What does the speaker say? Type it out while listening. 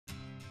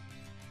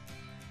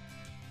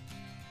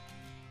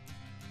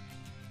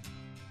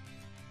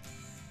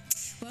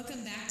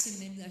Welcome back to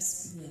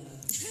Midwest.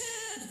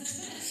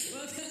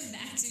 Welcome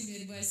back to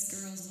Midwest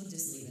Girls. We'll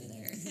just leave it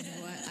there. You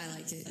know what? I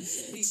like it.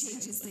 It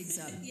changes things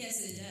up.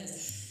 Yes, it does.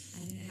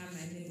 I didn't have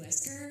my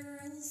Midwest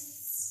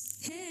Girls.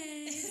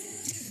 Hey.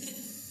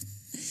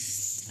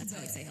 That's how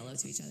we say hello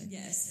to each other.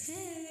 Yes.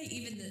 Hey.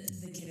 Even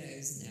the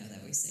kiddos know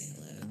that we say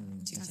hello to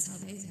each other. That's how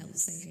they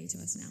say hey to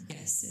us now.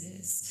 Yes, it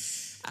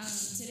is.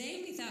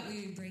 Today we thought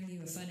we would bring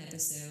you a fun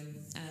episode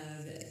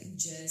of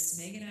just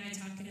Meg and I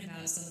talking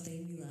about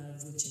something we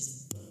love, which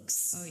is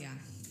books. Oh, yeah.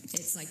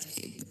 It's like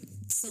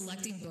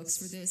selecting books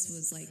for this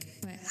was like,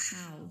 but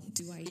how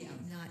do I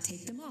not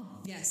take them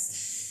all?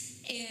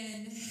 Yes.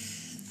 And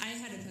I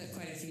had to put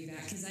quite a few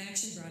back because I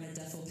actually brought a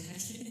duffel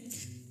bag.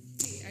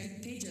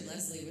 Pager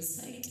Leslie was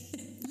like,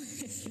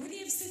 why do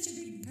you have such a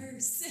big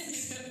purse?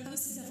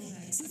 How's the duffel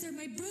bags? These are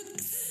my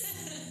books.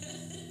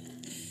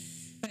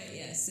 But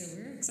yeah, so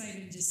we're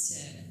excited just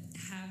to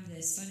have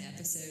this fun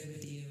episode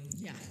with you.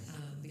 Yeah.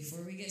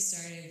 Before we get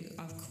started,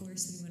 of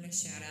course, we want to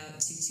shout out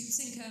to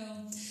Tubes &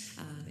 Co.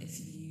 If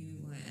you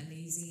want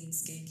amazing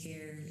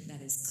skincare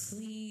that is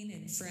clean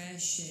and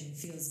fresh and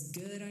feels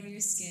good on your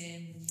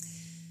skin,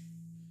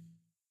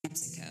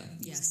 Tubes & Co.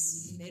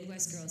 Yes.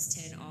 Midwest Girls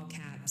 10, all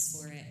caps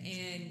for it.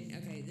 And,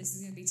 okay, this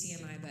is going to be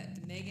TMI,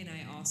 but Meg and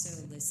I also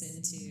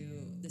listened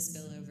to The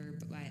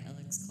Spillover by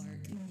Alex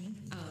Clark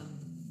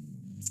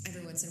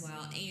every once in a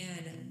while,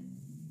 and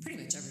pretty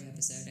much every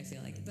episode, I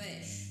feel like.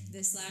 But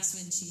this last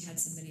one, she had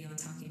somebody on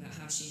talking about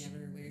how she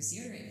never wears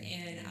deodorant,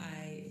 and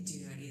I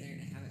do not either,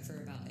 and I have it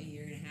for about a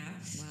year and a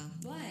half.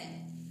 Wow. But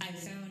I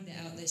found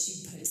out that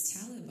she puts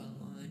tallow balm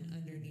on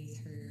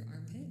underneath her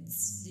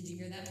armpits. Did you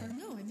hear that part?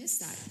 No, I missed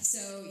that.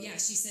 So, yeah,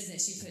 she said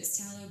that she puts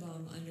tallow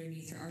balm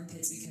underneath her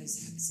armpits because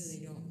so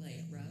they don't,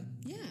 like, rub.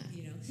 Yeah.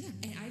 You know? Yeah.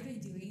 And I've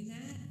been doing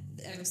that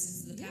ever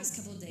since the past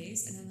couple of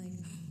days, and I'm like,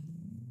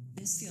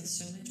 this feels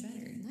so much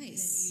better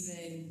Nice.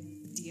 than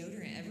even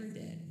deodorant ever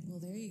did. Well,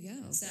 there you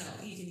go. So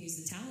you can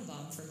use the tallow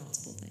balm for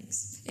multiple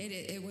things.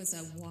 It was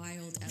a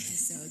wild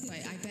episode, but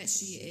I bet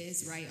she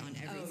is right on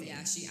everything.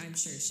 Oh yeah, I'm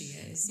sure she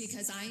is.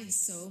 Because I am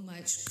so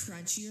much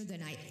crunchier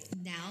than I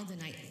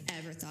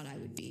ever thought I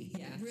would be.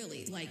 Yeah.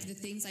 Really. Like the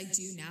things I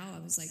do now,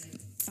 I was like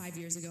 5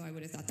 years ago, I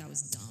would have thought that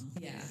was dumb.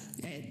 Yeah.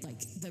 And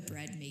like the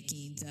bread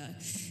making, the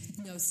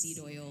no seed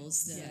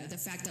oils, the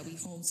fact that we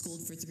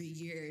homeschooled for 3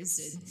 years,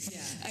 and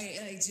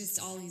I just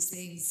all these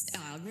things,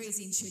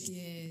 raising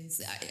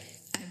chickens.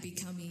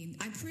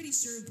 I'm pretty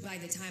sure by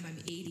the time I'm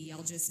 80,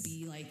 I'll just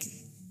be like,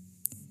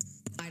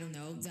 I don't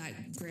know,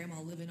 that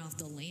grandma living off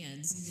the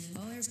land. Mm-hmm.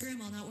 Oh, there's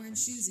grandma not wearing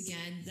shoes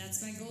again.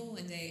 That's my goal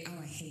one day. Oh,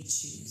 I hate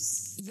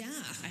shoes. Yeah.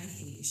 I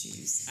hate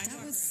shoes. I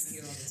walk around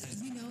here all the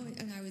time. You know,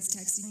 and I was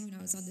texting you when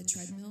I was on the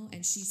treadmill,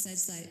 and she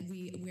says that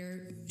we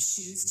wear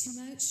shoes too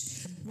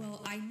much.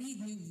 Well, I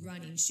need new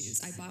running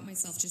shoes. I bought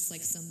myself just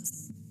like some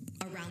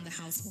around the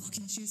house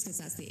walking shoes because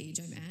that's the age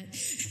I'm at.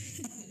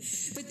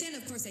 But then,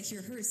 of course, I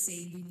hear her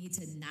saying we need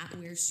to not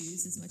wear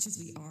shoes as much as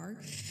we are.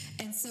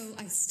 And so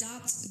I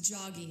stopped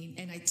jogging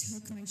and I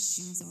took my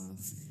shoes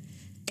off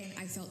and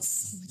I felt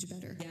so much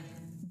better. Yeah.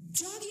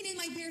 Jogging in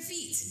my bare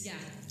feet. Yeah.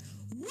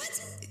 What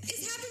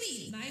is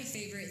happening? My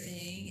favorite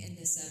thing in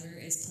the summer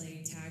is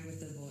playing tag with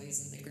the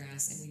boys in the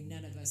grass, and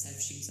none of us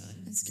have shoes on.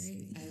 That's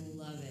great. I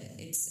love it.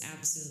 It's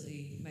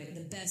absolutely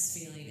the best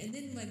feeling. And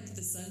then like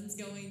the sun's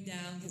going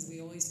down because we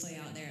always play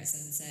out there at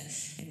sunset,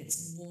 and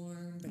it's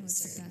warm, but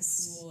it's starting to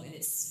cool, and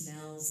it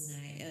smells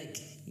nice.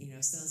 Like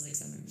smells like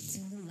summer.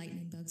 And the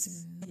lightning bugs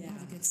around. Yeah,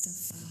 all the good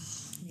stuff.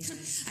 Yeah.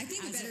 I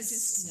think we better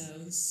just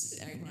snows.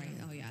 Right.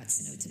 Oh yeah, it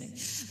snowed today.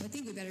 But I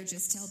think we better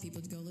just tell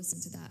people to go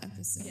listen to that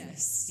episode.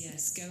 Yes.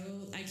 Go.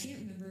 I can't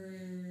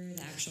remember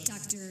the actual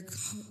Dr.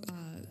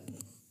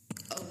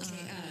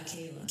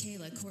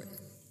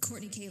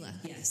 Courtney Kayla.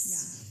 Yes.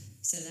 Yeah.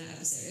 So that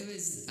episode, it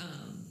was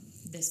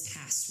this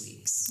past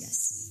week's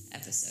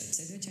episode.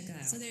 So go check that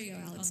out. So there you go,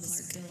 Alex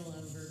Clark. The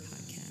Spillover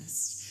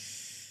podcast.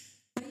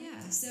 But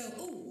yeah. So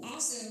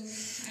also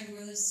I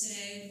wore this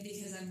today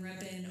because I'm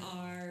repping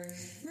our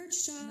merch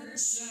shop. It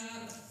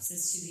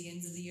says to the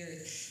ends of the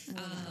earth.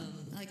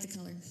 I like the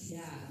color.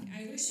 Yeah.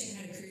 I wish it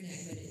had a crew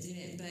neck, but it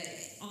didn't. But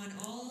on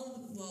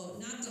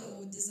not the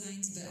old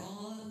designs, but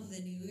all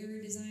the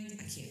newer designs,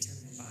 I can't turn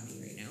my body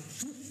right now.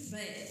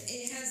 But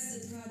it has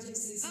the Project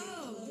 60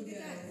 logo look at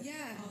that.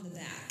 Yeah. on the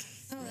back.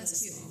 Oh,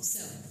 that's cute. Small.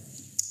 So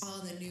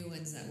all the new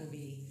ones that will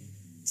be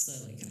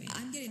slowly coming out.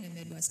 I'm getting a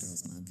Midwest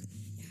Girls mug.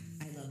 Yeah,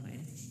 I love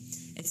mine.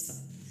 It's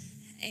fun.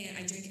 And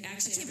I drink,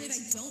 actually. I can't believe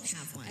I don't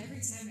have one.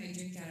 Every time I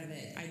drink out of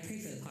it, I pray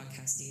for the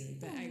podcast daily,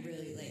 but I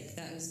really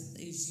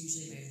is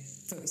usually my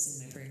focus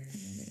in my prayer.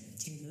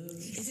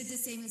 Is it the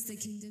same as the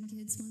Kingdom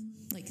Kids one?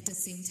 Like the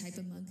same type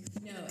of mug?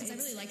 No. Because I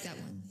really like that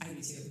one. I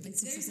do too.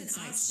 There's an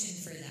option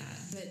for that,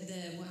 but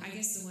I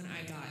guess the one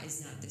I got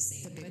is not the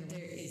same. But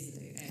there is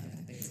the bigger one.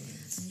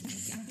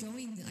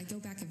 I go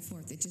back and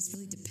forth. It just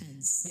really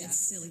depends. Yeah. It's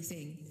a silly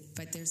thing,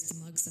 but there's the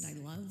mugs that I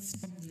love.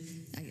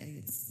 Mm-hmm.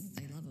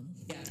 I love them.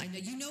 Yeah. I know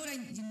you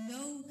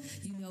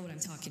know what I'm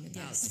talking about.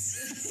 Yes.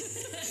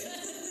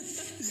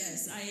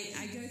 Yes.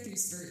 I go through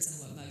spurts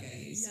on what mug I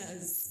use.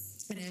 Yes.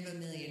 And I have a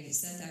million.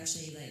 Seth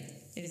actually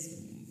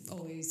is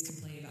always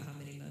complaining about how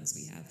many mugs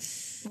we have.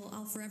 Well,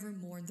 I'll forever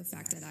mourn the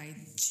fact that I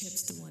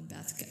chipped the one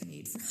Beth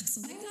made for us.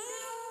 I'm like,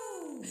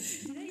 no!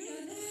 Did I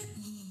know that?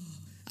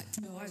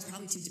 No, I was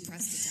probably too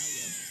depressed to tell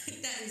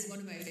you. That is one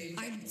of my favorites.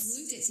 I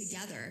glued it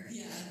together.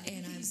 Yeah.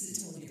 And I used it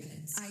to hold your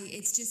pens.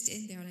 It's just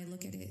in there, and I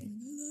look at it, and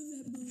I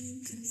love that mug.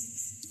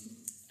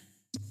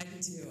 I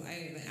do too.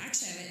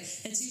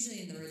 It's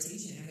usually in the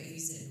rotation. I haven't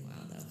used it in a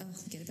while, though. Oh,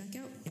 get it back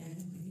out. Yeah, I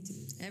know. I need to.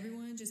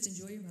 Everyone, just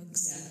enjoy your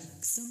mugs. Yeah.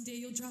 Someday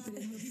you'll drop it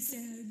and you'll be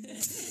sad.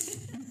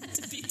 Not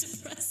to be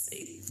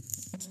depressing.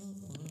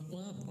 Go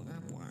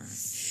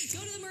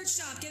to the merch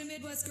shop. Get a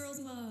Midwest Girls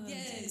mug.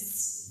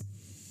 Yes.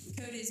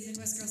 Code is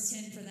Midwest Girls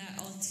 10 for that.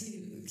 All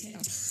two. Okay.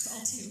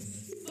 All two.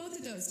 Both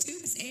of those,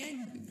 tubes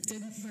and the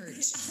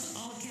merch.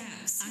 All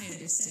caps. I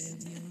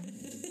understood you.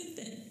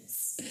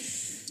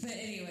 But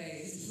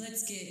anyway,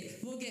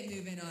 we'll get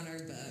moving on our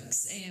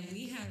books, and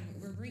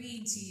we're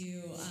bringing to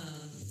you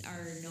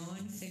our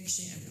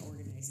nonfiction. I'm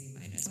organizing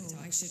mine as I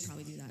talk. I should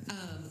probably do that.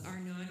 Our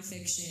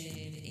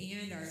nonfiction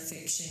and our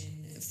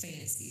fiction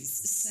fancies.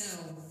 So,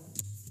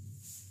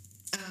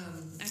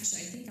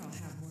 actually, I think I'll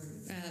have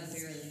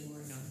barely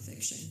more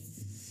nonfiction.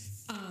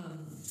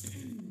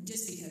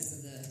 Just because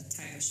of the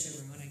type of show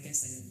we're on, I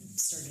guess I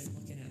started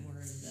looking at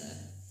more of the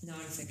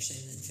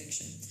nonfiction than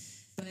fiction.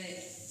 But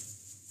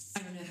I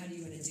don't know, how do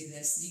you want to do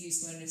this? Do you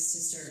just want us to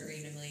start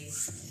randomly?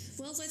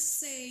 Well, let's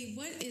say,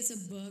 what is a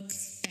book,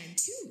 and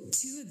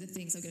two of the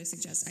things I'm going to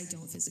suggest I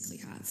don't physically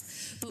have,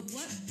 but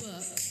what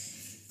book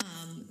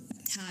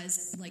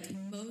has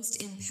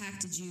most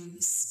impacted you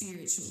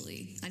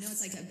spiritually? I know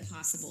it's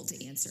impossible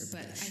to answer,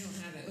 but I don't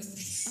have it with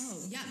me. Oh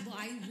yeah, well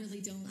I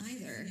really don't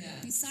either. Yeah.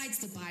 Besides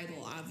the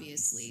Bible,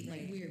 obviously,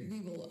 Right. we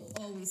will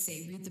always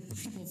say read the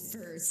Bible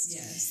first.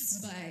 Yes,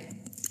 but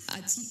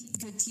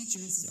good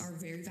teachers are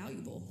very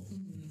valuable.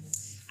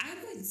 I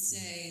would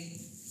say,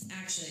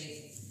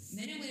 actually,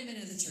 men and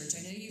women of the church.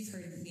 I know you've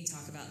heard me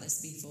talk about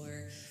this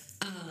before.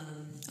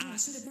 I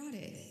should have brought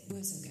it. Well,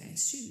 it's okay.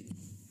 Shoot.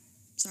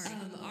 Sorry.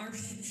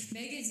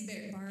 Megan's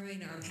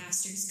borrowing our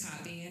pastor's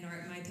copy, and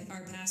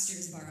our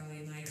pastor's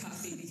borrowing my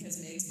copy because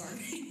Meg's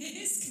borrowing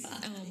his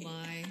copy. Oh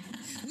my!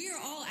 We are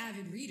all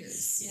avid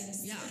readers.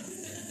 Yes. Yeah.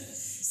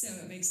 So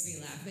it makes me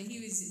laugh. But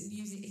he's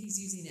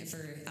using it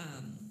for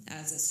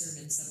as a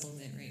sermon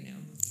supplement right now.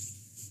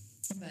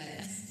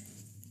 But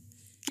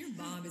your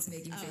mom is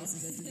making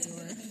faces at the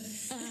door.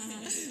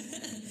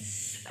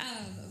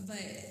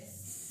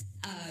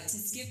 To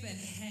skip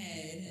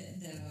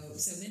ahead, though,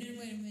 so Men and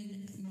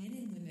Women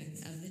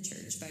of the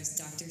Church by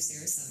Dr.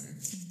 Sarah Summer.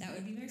 That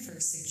would be my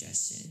first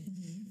suggestion.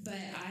 But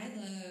I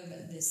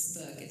love this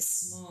book. It's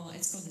small.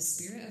 It's called The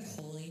Spirit of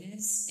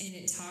Holiness, and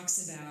it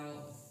talks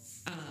about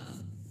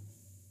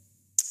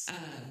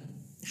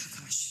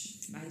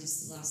I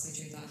just lost my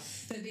train of thought.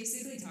 But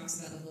basically it talks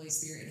about the Holy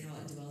Spirit and how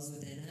it dwells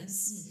within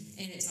us.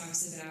 And it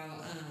talks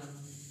about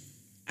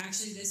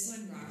actually this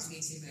one rocked me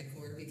to my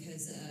core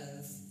because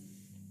of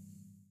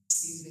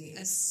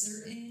a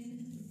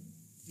certain,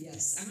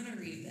 yes, I'm going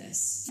to read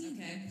this,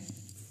 okay?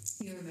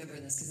 You'll remember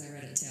this because I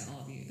read it to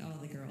all of you, all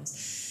the girls.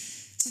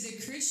 To the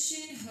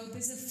Christian, hope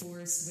is a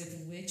force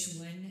with which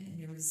one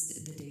nerves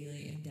the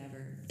daily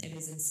endeavor. It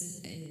is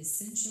essential.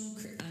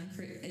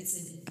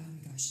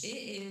 It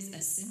is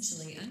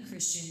essentially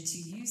unchristian to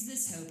use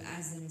this hope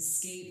as an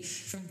escape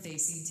from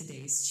facing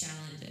today's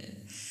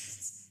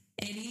challenges.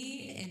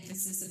 Any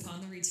emphasis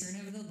upon the return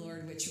of the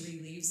Lord, which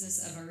relieves us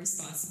of our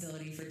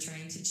responsibility for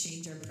trying to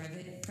change our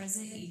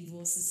present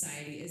evil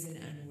society, is an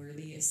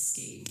unworthy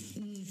escape.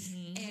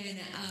 And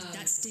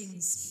that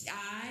stings.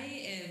 I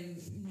am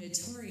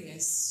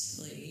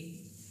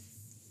notoriously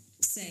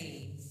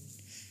saying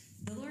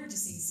the Lord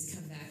just needs to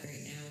come back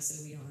right now,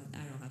 so I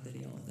don't have to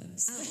deal with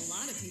this. Oh, a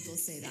lot of people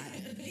say that.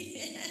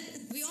 Yes.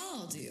 We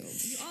all do.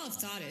 You all have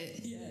thought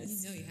it.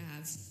 Yes. You know you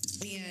have.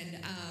 And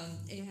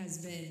it has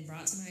been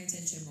brought to my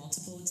attention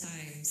multiple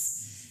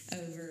times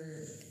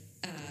over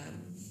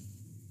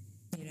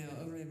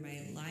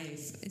my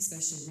life,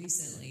 especially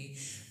recently.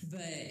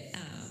 But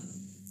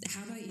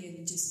how about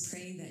you just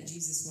pray that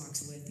Jesus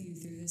walks with you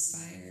through this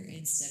fire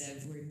instead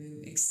of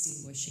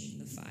extinguishing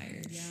the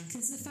fire? Yeah.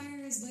 Because the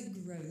fire is what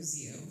grows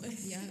you.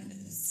 Yeah.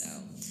 So.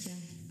 Yeah.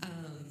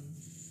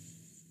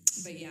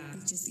 But yeah.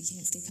 You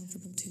can't stay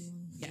comfortable too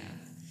long. Yeah.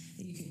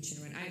 You can share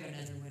one. I have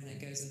another one that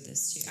goes with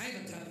this too. I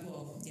have a couple.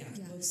 Well, yeah.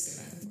 We'll just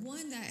go back and forth.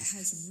 One that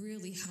has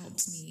really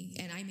helped me,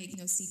 and I make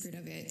no secret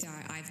of it,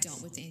 that I've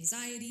dealt with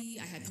anxiety.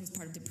 I had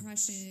postpartum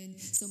depression.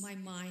 So my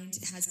mind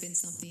has been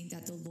something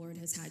that the Lord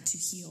has had to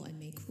heal and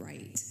make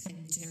right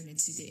and turn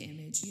into the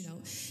image,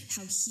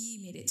 how He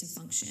made it to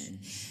function.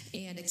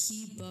 And a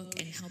key book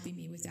in helping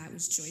me with that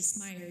was Joyce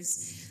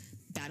Meyer's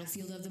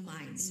Battlefield of the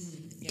Mind.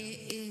 Yeah.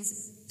 It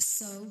is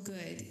so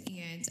good,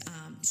 and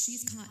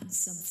she's gotten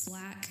some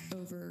flack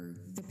over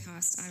the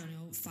past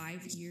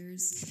 5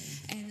 years,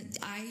 and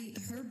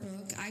her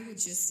book, I would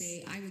just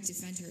say I would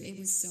defend her. It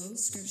was so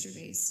scripture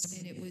based,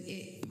 and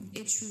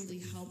it truly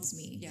helped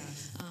me. Yeah,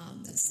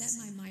 set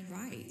my mind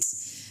right,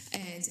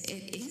 and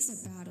it is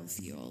a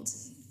battlefield.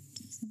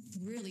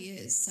 really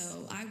is.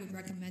 So I would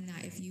recommend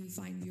that if you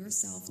find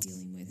yourself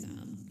dealing with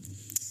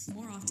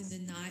more often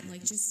than not,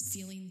 like just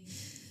feeling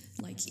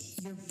like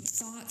your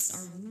thoughts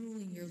are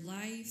ruling your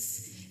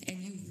life and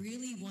you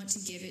really want to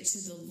give it to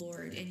the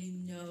Lord and you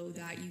know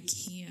that you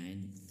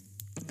can,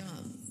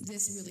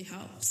 this really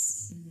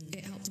helps. Mm-hmm.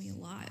 It helped me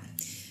a lot.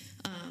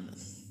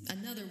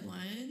 Another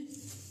one,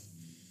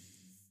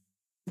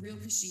 Real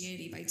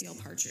Christianity by Dale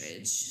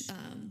Partridge.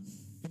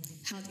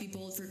 How to be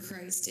bold for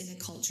Christ in a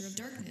culture of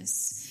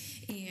darkness.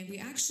 And we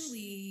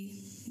actually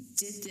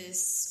did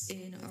this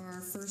in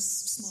our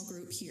first small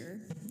group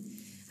here.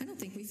 I don't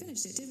think we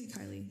finished it, did we,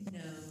 Kylie? No.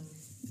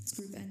 This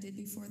group ended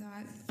before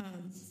that.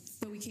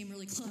 But we came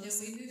really close.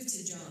 No, we moved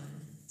to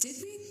John. Did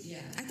we?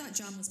 Yeah. I thought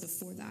John was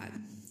before that.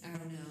 I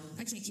don't know.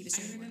 I can't keep it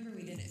straight. I remember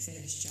we didn't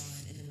finish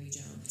John and then we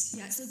jumped.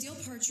 Yeah, so Dale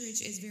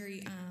Partridge is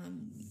very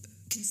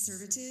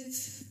conservative,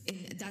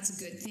 and that's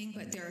a good thing,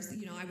 but there's,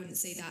 I wouldn't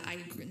say that I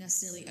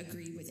necessarily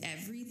agree with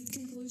every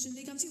conclusion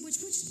they come to, which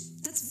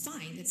that's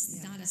fine.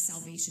 It's not a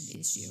salvation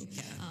issue.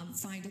 Yeah.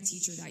 Find a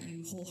teacher that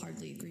you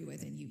wholeheartedly agree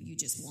with, and you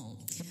just won't.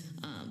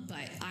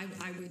 But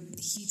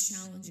he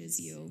challenges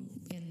you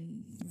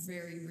in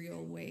very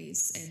real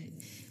ways, and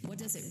what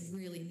does it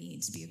really mean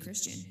to be a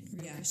Christian?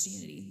 Real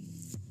Christianity.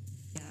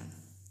 Yeah.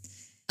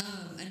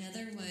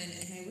 Another one,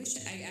 and I wish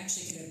I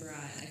actually could have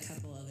brought a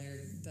couple other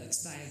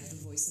books by The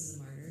Voice of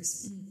the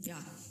Martyrs. Yeah.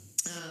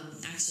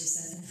 Actually,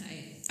 Seth and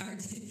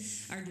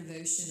I, our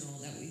devotional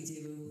that we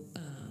do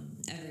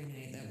every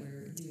night that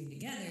we're doing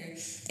together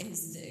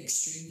is the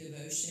Extreme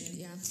Devotion.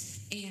 Yeah.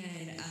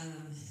 And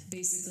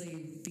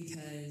basically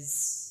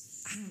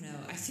because, I don't know,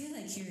 I feel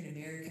like here in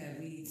America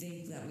we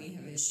think that we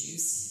have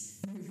issues.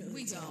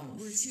 We don't.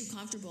 We're too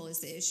comfortable is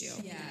the issue.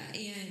 Yeah,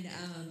 and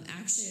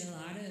actually a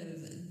lot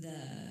of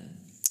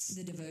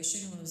the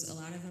devotionals, a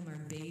lot of them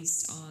are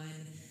based on,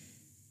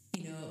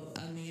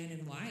 a man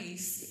and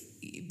wife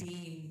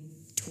being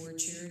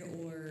tortured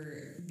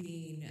or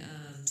being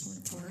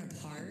torn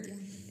apart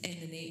in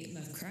the name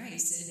of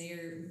Christ, and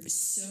they're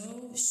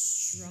so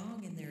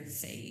strong in their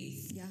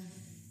faith. Yeah.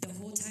 The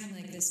whole time,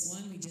 like this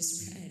one we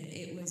just read,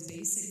 it was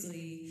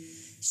basically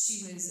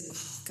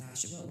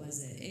what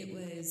was it? It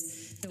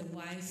was the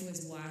wife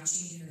was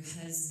watching her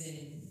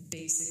husband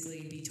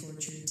basically be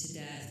tortured to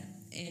death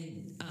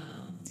in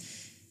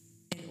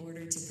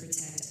order to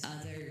protect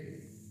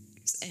others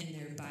in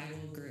their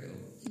Bible group.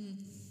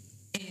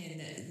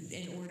 And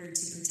in order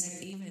to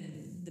protect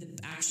even the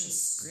actual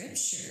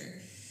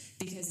scripture,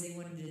 because they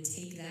wanted to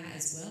take that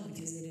as well,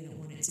 because they didn't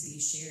want it to be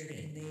shared.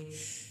 And they,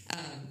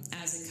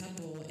 as a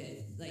couple,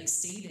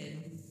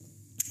 stated,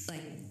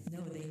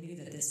 no, they knew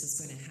that this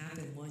was going to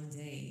happen one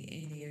day,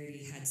 and they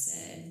already had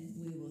said,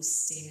 we will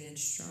stand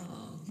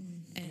strong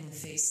in the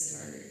face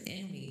of our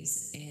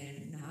enemies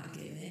and not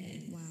give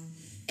in. Wow.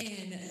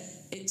 And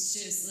it's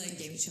just like,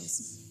 gave me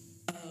chills.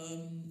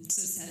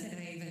 So Seth and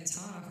I even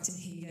talked, and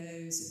he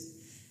goes,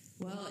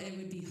 well, it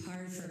would be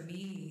hard for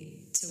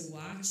me to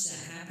watch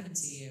that happen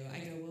to you. I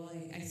go, well,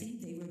 I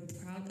think they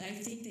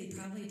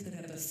probably put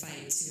up a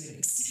fight to an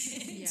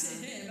extent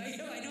to him. I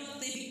go, I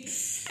don't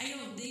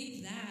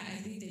think that.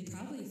 I think they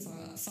probably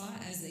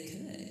fought as they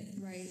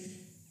could. Right.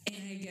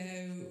 And I go,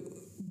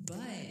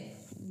 but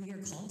we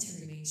are called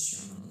to remain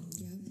strong.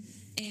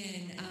 Yeah.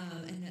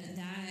 And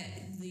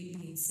that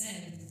being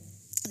said,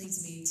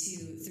 leads me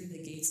to Through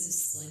the Gates of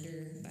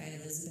Splendor by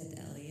Elizabeth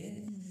Elliot.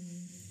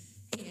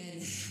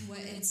 And what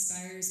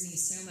inspires me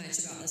so much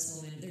about this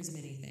woman, there's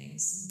many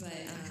things, but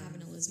I have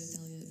an Elizabeth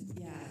Elliot.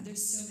 Yeah,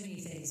 there's so many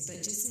things,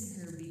 but just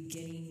in her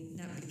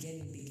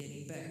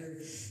but her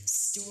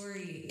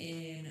story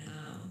in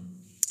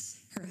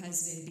her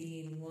husband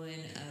being one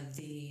of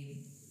the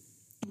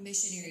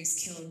missionaries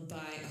killed by,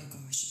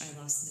 I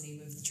lost the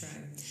name of the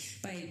tribe,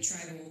 by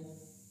tribal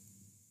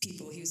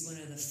people. He was one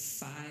of the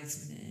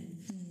 5 men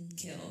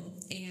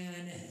killed.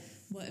 And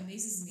what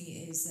amazes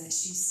me is that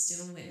she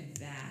still went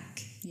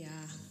back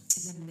to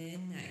the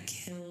men that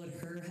killed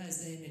her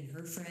husband and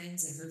her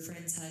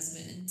friends'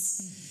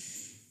 husbands,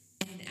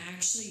 and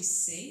actually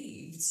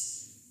saved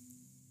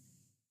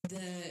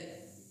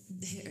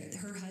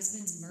her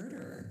husband's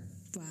murderer.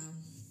 Wow.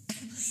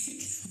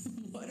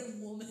 What a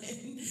woman.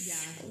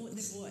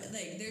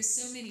 Yeah. There's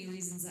so many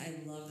reasons I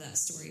love that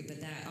story,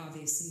 but that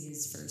obviously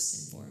is first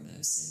and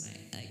foremost in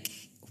my,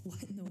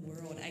 what in the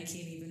world? I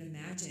can't even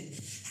imagine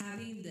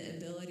having the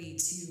ability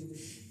to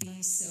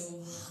be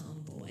so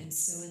humble and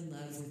so in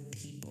love with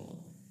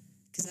people.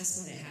 Because that's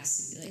what it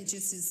has to be. It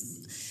just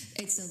is.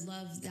 It's a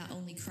love that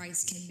only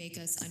Christ can make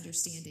us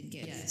understand and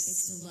give. Yes.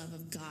 It's the love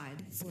of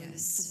God for the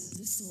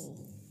soul.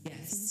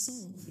 Yes. For the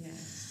soul. Yeah.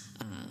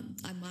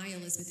 My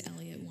Elizabeth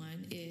Elliot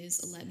one is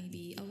Let Me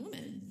Be a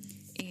Woman.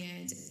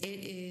 And it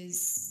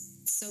is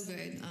so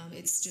good.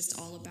 It's just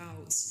all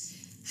about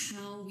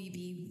how we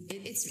be.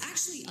 It's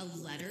actually a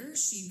letter.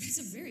 It's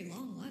a very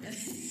long letter,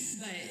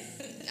 but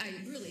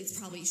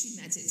she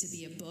meant it to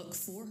be a book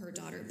for her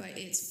daughter, but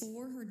it's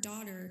for her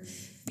daughter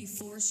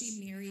before she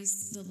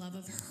marries the love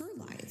of her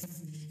life.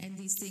 And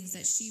these things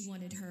that she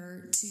wanted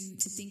her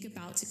to think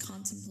about, to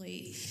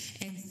contemplate,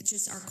 and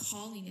just our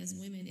calling as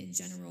women in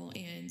general.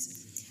 And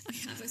I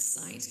have a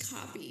signed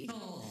copy.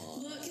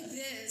 Oh, look at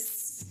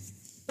this.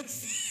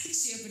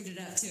 She opened it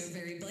up to a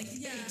very blank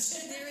page. Yeah,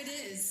 there it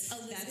is.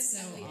 That's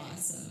so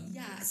awesome.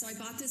 Yeah, so I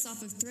bought this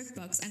off of Thrift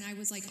Books, and I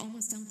was like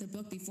almost done with the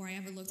book before I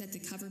ever looked at the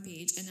cover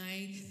page, and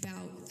I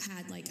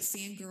had like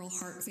fangirl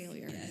heart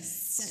failure.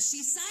 Yes. That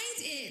she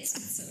signed it.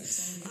 I'm so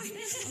excited. I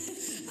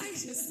know. I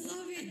just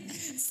love it.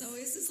 So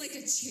this is like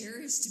a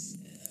cherished,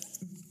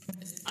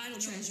 I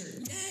don't treasure.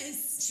 know.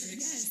 Yes.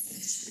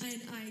 Yes.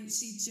 And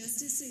she just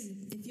to say,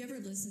 if you ever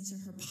listen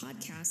to her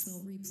podcast,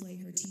 they'll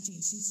replay her teaching.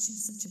 She's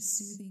just such a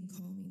soothing,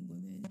 calming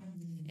woman.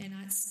 Mm-hmm. And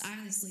that's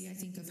honestly, I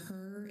think of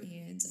her,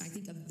 and I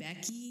think of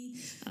Becky,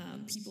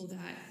 people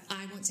that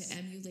I want to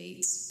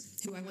emulate,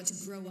 who I want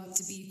to grow up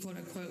to be, quote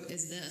unquote,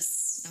 is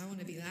this. I want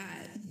to be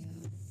that.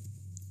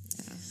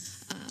 Yeah.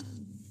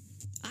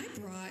 I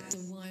brought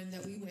the one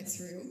that we went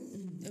through,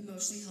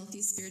 Emotionally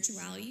Healthy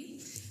Spirituality.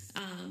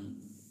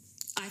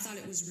 I thought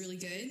it was really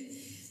good.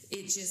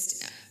 It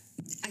just,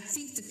 I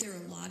think that there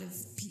are a lot of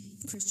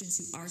Christians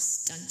who are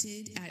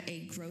stunted at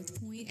a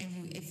growth point,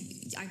 and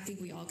I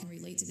think we all can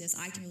relate to this.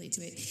 I can relate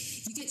to it.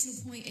 You get to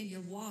a point in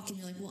your walk, and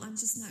you're like, well, I'm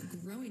just not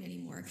growing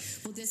anymore.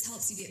 Well, this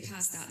helps you get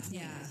past that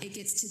point. Yeah. It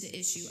gets to the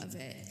issue of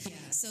it.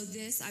 Yeah. So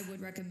this, I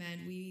would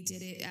recommend. We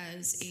did it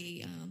as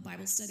a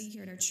Bible study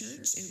here at our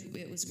church.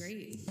 It was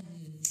great. Mm-hmm.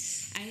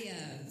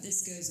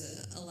 This goes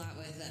a lot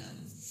with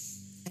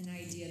an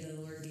idea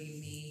the Lord gave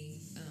me,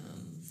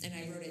 and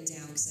I wrote it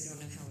down because I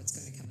don't know how it's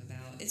going to come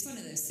about. It's one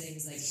of those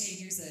things like, hey,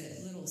 here's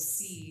a little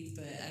seed,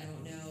 but I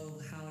don't know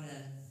how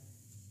to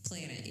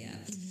plant it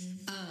yet.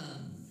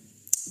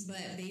 Mm-hmm.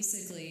 But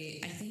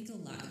basically, I think a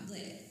lot of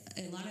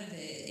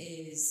it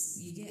is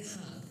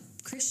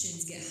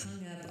Christians get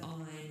hung up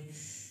on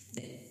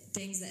the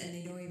things that, and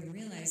they don't even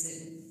realize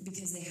it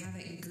because they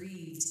haven't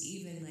grieved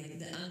even like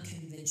the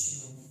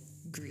unconventional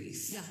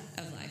grief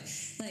of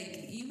life.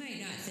 Like, you might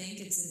not think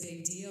it's a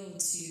big deal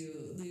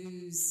to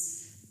lose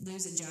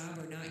a job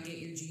or not get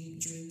your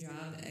dream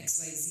job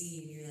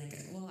XYZ, and you're like,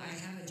 well, I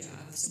have a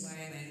job, so why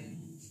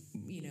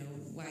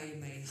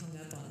am I hung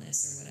up on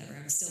this or whatever?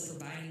 I'm still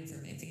providing for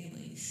my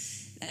family.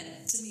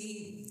 That to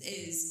me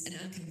is an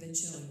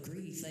unconventional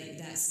grief. Like,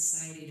 that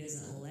society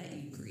doesn't let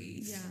you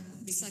grieve. Yeah,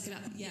 suck it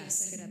up. Yeah,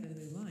 suck it up and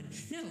move on.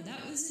 No,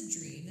 that was a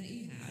dream that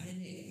you had,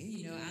 and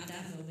at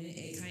that moment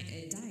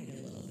it died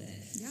a little bit.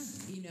 Yeah,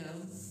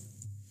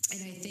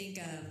 and I think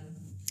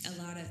a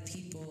lot of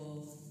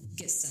people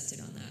get stunted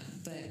on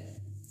that,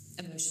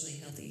 but emotionally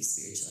healthy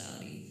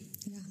spirituality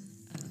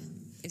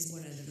is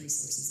one of the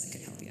resources that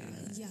could help you out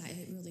of that. Yeah,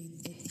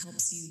 it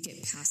helps you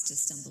get past a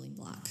stumbling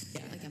block,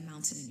 like a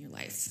mountain in your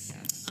life.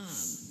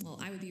 Yeah. Well,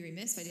 I would be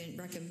remiss if I didn't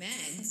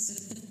recommend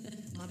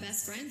my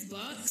best friend's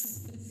books.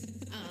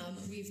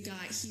 We've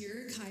got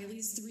here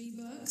Kylie's 3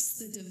 books: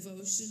 The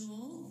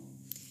Devotional,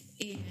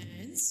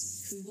 and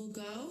Who Will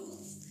Go,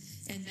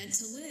 and Meant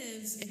to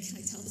Live. And can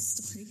I tell the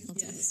story? I'll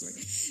tell the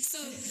story. So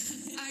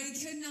I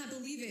could not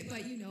believe it, but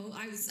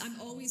I'm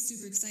always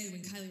super excited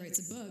when Kylie writes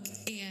a book,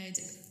 and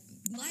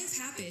life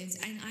happened,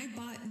 and I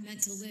bought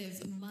Meant to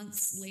Live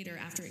months later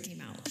after it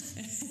came out.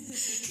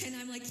 And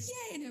I'm like,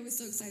 yay! And I was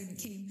so excited when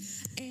it came.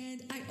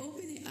 And I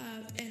opened it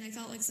up, and I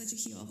felt like such a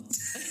heel.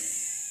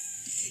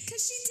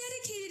 Because she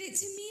dedicated it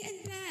to me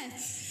and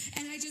Beth.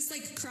 And I just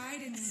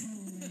cried in that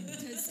moment.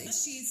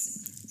 Because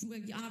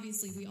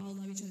obviously we all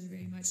love each other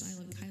very much. I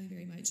love Kylie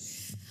very much.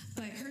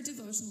 But her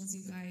devotionals,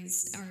 you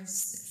guys,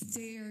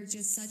 they are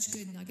just such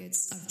good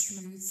nuggets of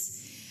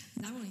truth.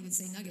 And I won't even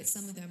say nuggets.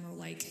 Some of them are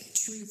like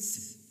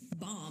truth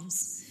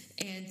bombs,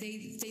 and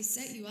they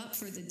set you up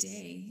for the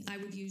day. I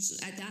would usually,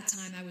 at that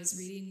time, I was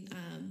reading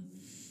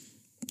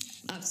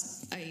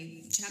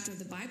a chapter of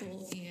the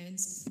Bible and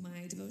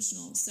my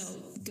devotional. So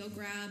go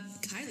grab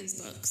Kylie's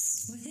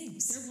books. Well,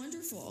 thanks. They're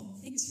wonderful.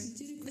 Thanks, You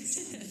did a great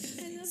job.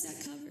 I love that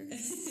cover.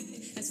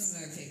 That's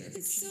one of our favorites.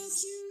 It's so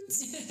cute.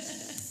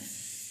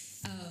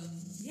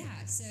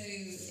 So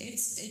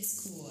it's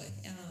cool.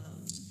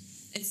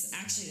 It's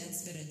actually,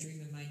 that's been a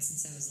dream of mine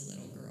since I was a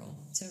little girl,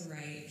 to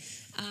write.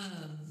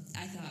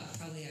 I thought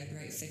probably I'd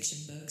write fiction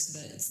books,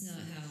 but it's not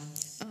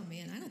how. Oh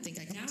man, I don't think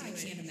I can. Now I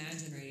can't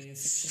imagine writing a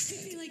fiction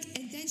book. I'd be like,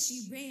 and then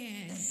she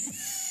ran.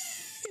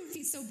 It would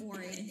be so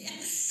boring. Yeah,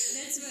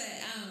 that's what.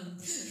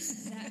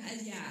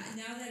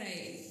 Now that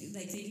I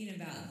thinking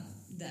about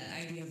the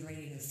idea of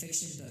writing a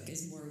fiction book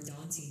is more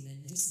daunting than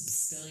just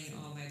spilling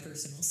all my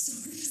personal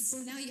stories.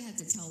 Well, now you have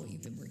to tell what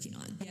you've been working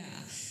on. Yeah.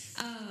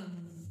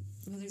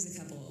 Well, there's a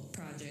couple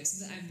projects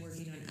that I'm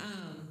working on.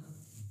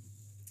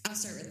 I'll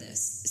start with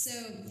this. So,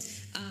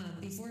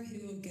 before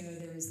Who Will Go,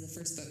 there was the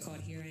first book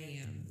called Here I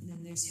Am. And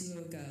then there's Who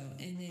Will Go.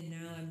 And then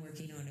now I'm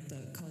working on a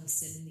book called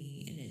Send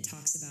Me. And it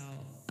talks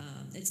about,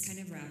 it's kind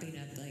of wrapping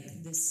up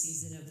this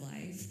season of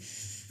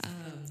life.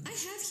 I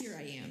have Here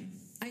I Am.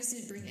 I just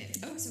didn't bring it.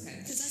 Oh, it's okay.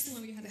 Because that's the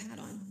one where you have a hat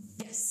on.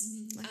 Yes.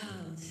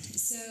 Mm-hmm.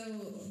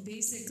 So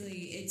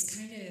basically, it's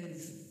kind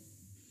of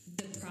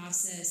the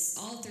process.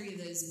 All 3 of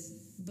those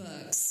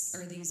books,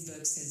 or these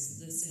books, because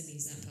the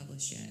Sydney's not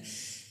published yet,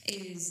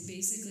 is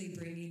basically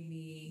bringing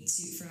me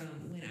to from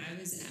when I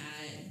was at,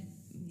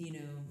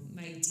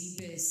 my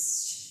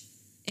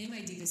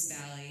deepest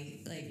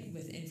valley, like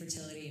with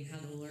infertility, and how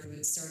the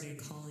Lord started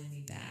calling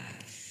me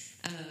back.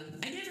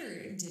 I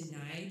never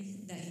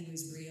denied that He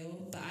was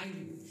real, but I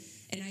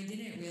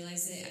didn't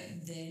realize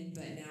it then,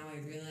 but now I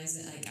realize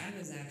it. Like, I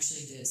was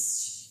actually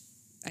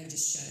I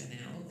just shut Him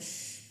out.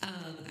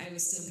 I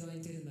was still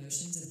going through the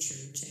motions of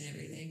church and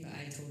everything, but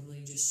I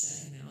totally just shut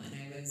Him out, and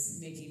I was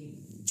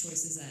making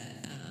choices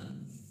that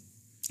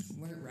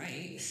weren't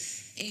right.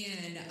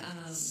 And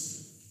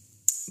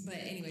but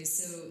anyway,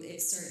 so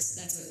it starts.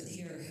 That's what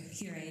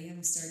here I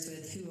am starts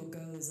with. Who will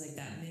go is like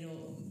that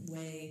middle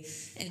way,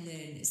 and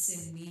then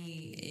Send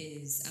Me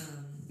is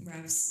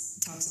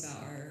talks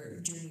about our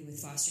journey with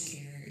foster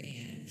care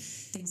and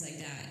things like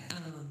that.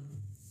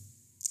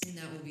 And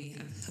that will be,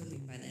 I'm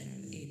hoping by the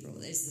end of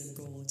April is the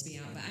goal to be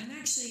out. But I'm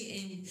actually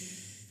in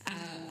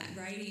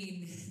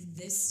writing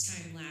this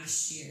time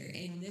last year,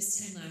 and this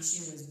time last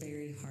year was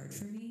very hard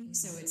for me.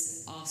 So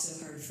it's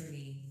also hard for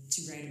me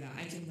to write about.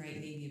 I can write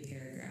maybe a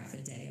paragraph a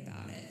day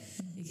about it,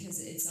 because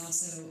it's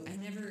also, I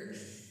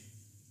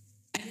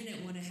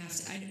didn't want to have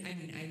to, I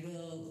mean, I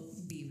will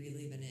be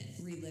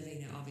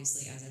reliving it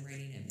obviously as I'm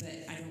writing it, but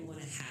I don't want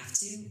to have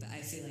to, but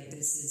I feel like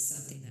this is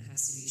something that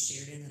has to be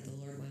shared and that the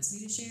Lord wants me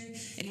to share.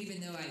 And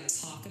even though I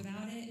talk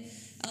about it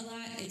a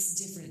lot, it's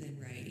different than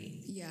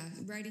writing. Yeah,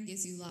 writing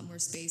gives you a lot more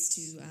space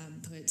to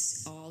put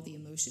all the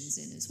emotions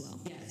in as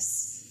well.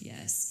 Yes.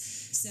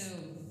 So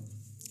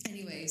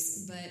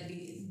anyways, but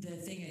the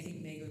thing I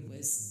think Megan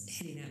was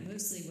hitting at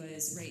mostly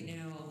was right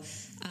now,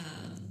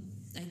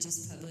 I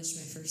just published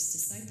my first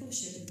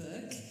discipleship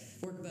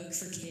workbook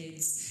for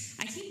kids.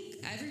 I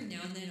keep, every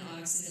now and then I'll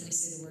accidentally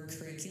say the word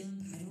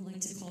curriculum, but I don't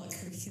like to call it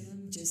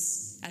curriculum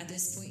just at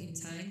this point in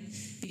time,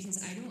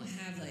 because I don't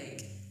have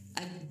like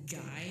a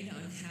guide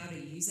on how to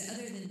use it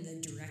other than the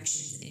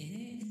directions in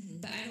it. Mm-hmm.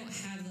 But I don't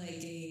have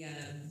like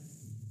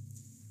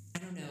I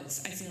don't know,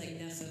 I feel like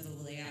enough of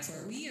a layout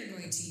for it. We are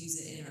going to use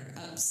it in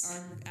as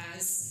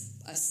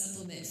a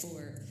supplement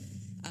for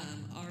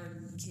our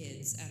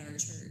kids at our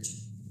church.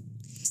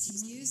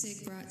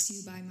 Music brought to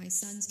you by my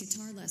son's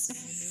guitar lesson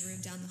in the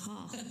room down the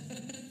hall.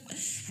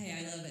 Hey,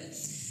 I love it.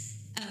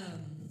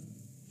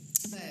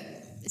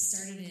 But it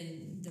started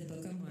in the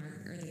book of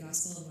Mark, or the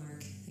Gospel of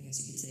Mark. I guess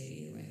you could say it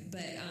either way.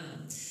 But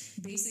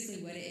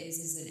basically what it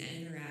is an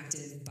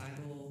interactive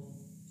Bible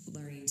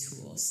learning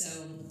tool. So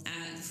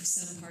at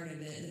some part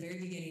of it, the very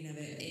beginning of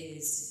it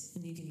is,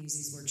 and you can use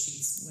these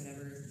worksheets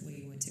whatever way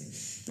you want to,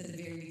 but the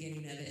very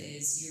beginning of it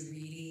is you're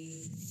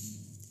reading,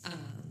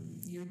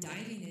 you're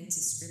diving into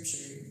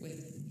scripture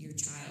with your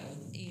child,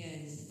 and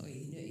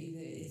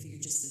even if you're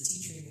just the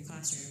teacher in the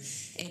classroom,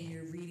 and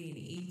you're reading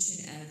each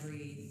and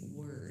every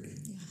word,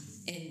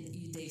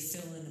 and they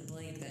fill in a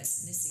blank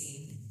that's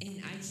missing.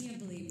 And I can't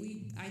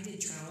believe I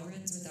did trial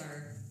runs with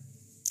our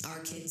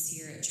kids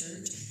here at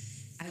church.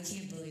 I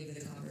can't believe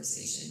the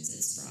conversations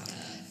it's brought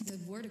up. The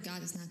Word of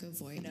God does not go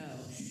void. No.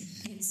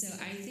 And so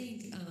I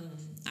think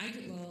I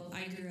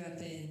grew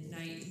up in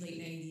late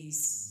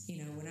 90s.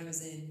 When I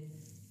was in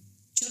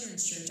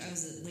children's church, I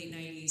was in late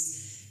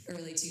 90s,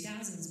 early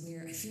 2000s,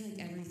 where I feel like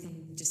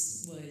everything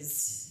just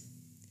was,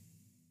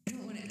 I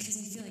don't want to, because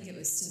I feel like it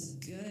was so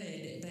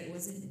good, but it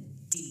wasn't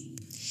deep.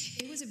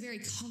 It was a very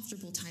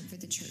comfortable time for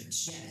the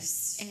church.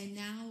 Yes. And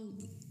now,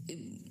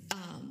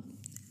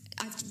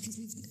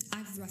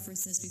 I've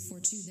referenced this before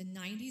too. The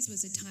 90s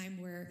was a time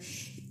where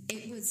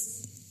they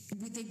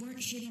weren't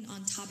hitting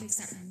on topics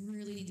that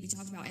really need to be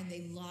talked about, and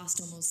they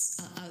lost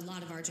almost a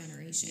lot of our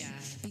generation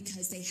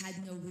because they had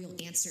no real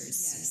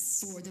answers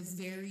for the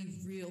very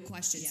real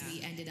questions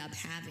we ended up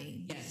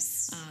having.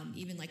 Yes.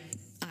 Even like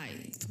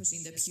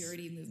pushing the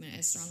purity movement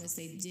as strong as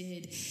they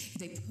did,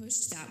 they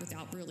pushed that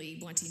without really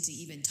wanting to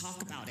even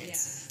talk about it. Yeah.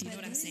 Do you know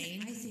what I'm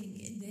saying? I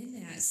think then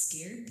that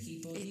scared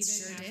people. It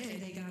sure after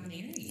they got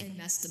married. And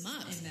messed them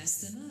up.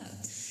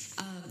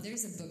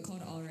 There's a book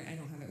called Already. I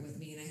don't have it with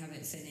me, and I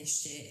haven't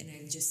finished it, and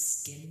I've just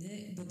skimmed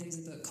it. But there's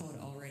a book called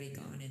Already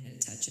Gone, and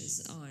it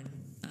touches on.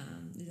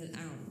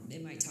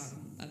 It might talk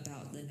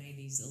about the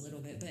 90s a little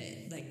bit, but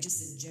like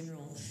just in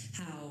general,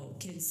 how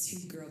kids who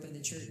grow up in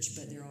the church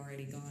but they're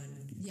already gone.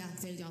 Yeah,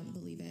 they don't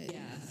believe it.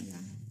 Yeah.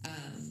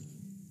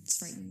 It's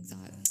frightening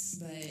thought.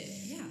 But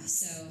yeah,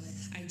 so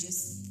I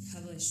just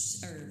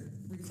published or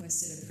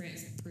requested a print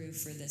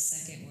proof for the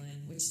second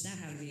one, which that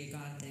had to be a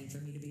God thing for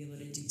me to be able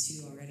to do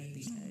two already,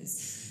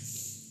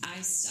 because I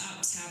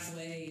stopped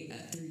halfway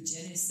through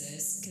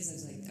Genesis because I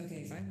was like,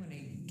 okay, if I want to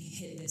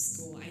hit this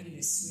goal, I need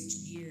to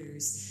switch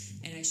gears,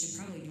 and I should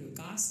probably do a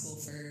gospel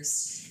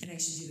first, and I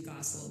should do the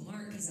Gospel of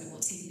Mark because that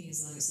won't take me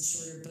as long as a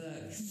shorter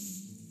book.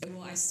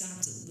 Well, I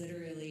stopped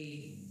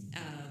literally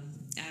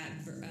at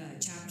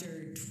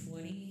chapter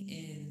 20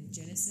 in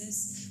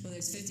Genesis. Well,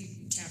 there's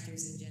 50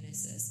 chapters in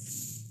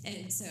Genesis.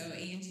 And so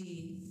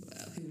Angie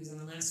who was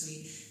on last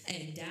week,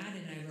 and Dad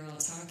and I were all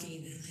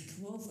talking, and I'm like,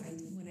 well,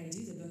 when I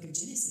do the book of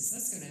Genesis,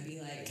 that's going to be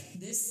like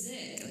this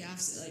thick,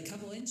 like a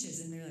couple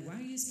inches. And they're like, why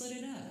don't you split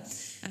it up?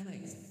 I'm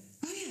like,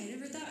 oh yeah, I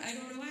never thought, I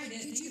don't know why I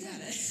didn't think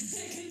about it.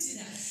 I couldn't do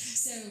that.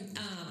 So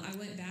I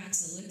went back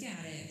to look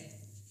at it,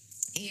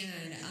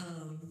 and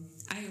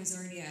I was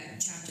already at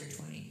chapter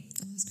 20.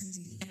 Oh, that's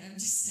crazy. And I'm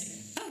just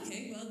like,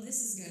 okay, well,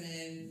 this is going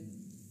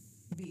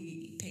to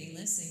be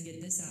painless and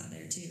get this out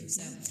there too.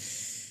 So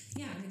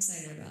yeah, I'm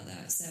excited about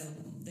that. So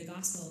the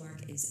Gospel of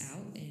Mark is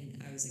out,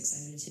 and I was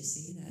excited to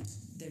see that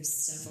there's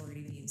stuff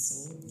already being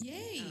sold.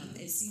 Yay!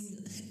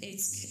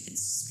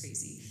 It's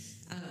crazy.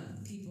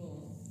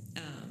 People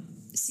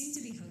seem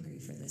to be hungry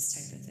for this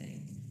type of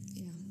thing.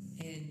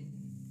 Yeah. And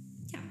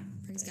yeah,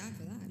 praise God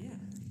for that.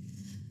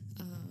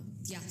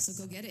 Yeah. So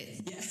go get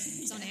it. Yeah.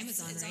 It's on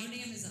Amazon, It's right? on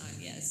Amazon,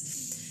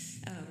 yes.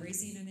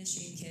 Raising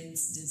Unashamed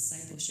Kids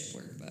Discipleship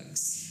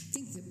Workbooks. I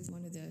think that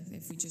one of the,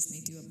 if we just may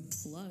do a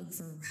plug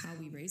for how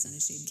we raise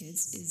unashamed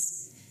kids,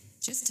 is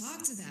just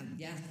talk to them.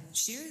 Yeah.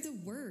 Share the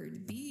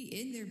word. Be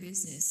in their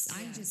business.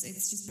 Yeah. It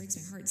just breaks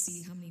my heart to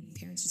see how many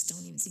parents just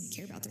don't even seem to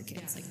care about their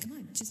kids. Yeah. Like, come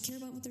on, just care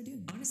about what they're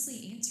doing.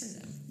 Honestly, answer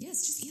them.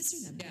 Yes, just answer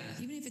them.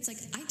 Yeah. Even if it's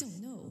like, I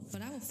don't know,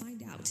 but I will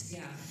find out.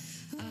 Yeah.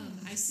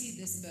 I see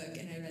this book,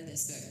 and I read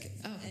this book.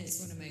 Oh. And it's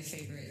one of my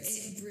favorites.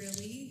 It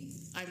really,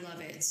 I love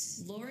it.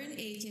 Lauren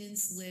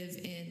Akins, Live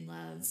in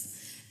Love.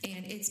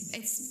 And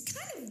it's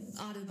kind of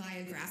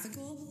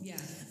autobiographical. Yeah.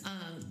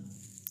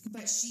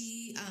 But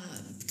she,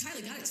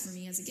 Kylie got it for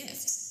me as a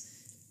gift.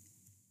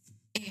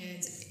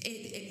 And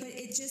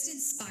it just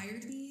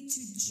inspired me to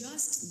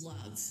just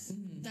love.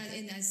 Mm-hmm. That,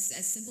 and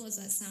as simple as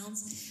that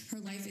sounds, her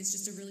life is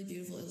just a really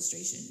beautiful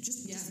illustration.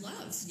 Just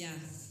love. Yeah.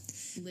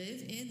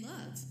 Live in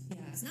love. Yeah.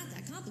 It's not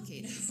that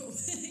complicated. No.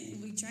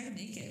 We try to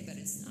make it, but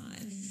it's not.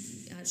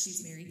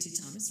 She's married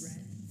to Thomas Rhett.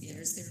 Yeah.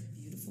 There's their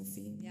beautiful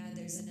family. Yeah,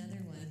 there's another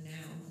one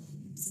now.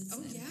 Since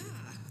then.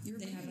 Yeah.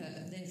 They have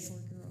 4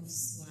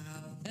 girls.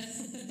 Wow.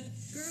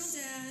 Girl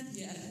dad.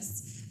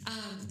 Yes.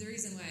 The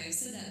reason why I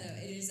said that,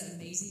 though, it is an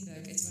amazing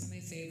book. It's one of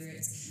my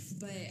favorites.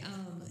 But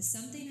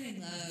something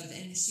I love,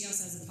 and she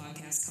also has a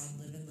podcast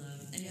called Live and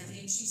Love, and I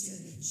think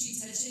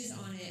she touches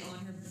on it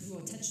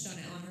touched on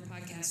it on her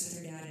podcast with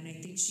her dad, and I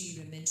think she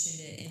even mentioned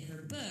it in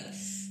her book.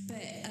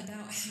 But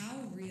about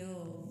how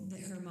real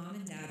her mom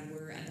and dad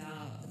were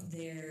about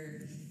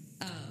their.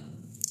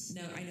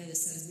 No, I know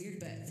this sounds weird,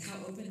 but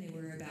how open they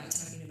were about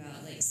talking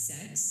about like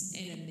sex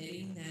and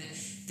admitting that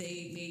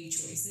they made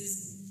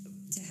choices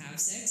to have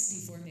sex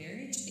before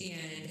marriage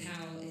and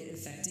how it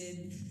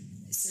affected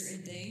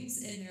certain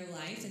things in their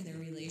life and their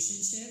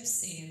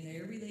relationships and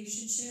their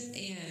relationship.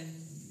 And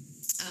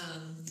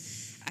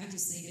I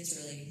just think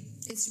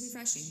it's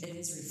refreshing. It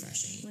is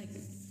refreshing. Like,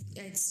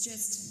 it's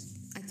just,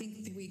 I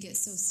think we get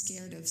so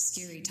scared of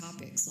scary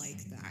topics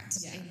like that.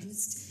 Yeah. And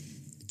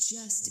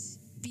just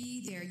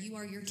be there. You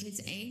are your kid's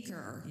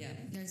anchor. Yeah.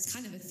 There's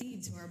kind of a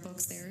theme to our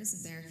books there,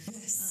 isn't there?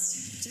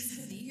 Yes.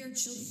 Just be your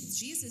children.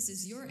 Jesus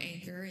is your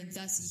anchor, and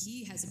thus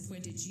he has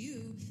appointed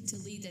you to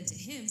lead them to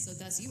him, so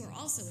thus you are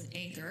also an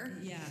anchor.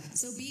 Yeah.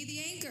 So be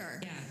the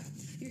anchor. Yeah.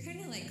 You're kind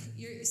of like,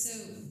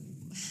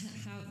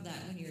 how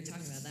that, when you were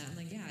talking about that, I'm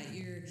like, yeah,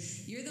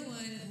 you're the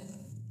one,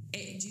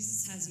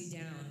 Jesus has you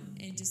down,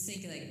 and just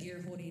think like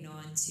you're holding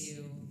on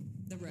to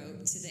the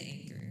rope, to the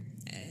anchor,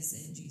 as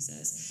in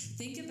Jesus.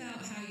 Think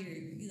about how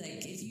you're,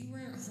 like, if you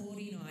weren't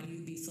holding on,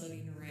 you'd be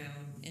floating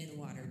around in the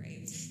water,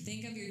 right?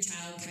 Think of your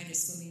child kind of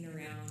swimming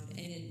around,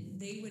 and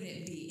they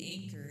wouldn't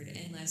be anchored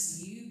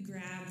unless you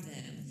grab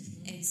them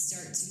and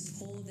start to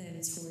pull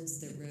them towards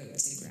the rope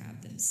to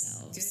grab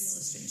themselves. Good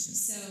illustration.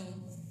 So,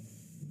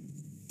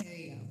 there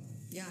you go.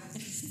 Yeah.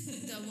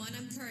 The one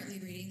I'm currently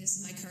reading, this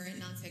is my current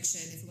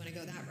nonfiction, if you want to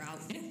go that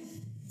route.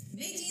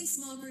 Making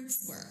small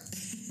groups work,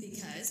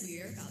 because we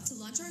are about to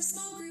launch our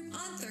small group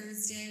on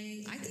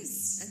Thursday. I think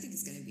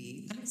it's going to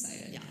be. I'm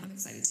excited. Yeah, I'm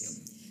excited too.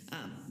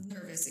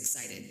 Nervous,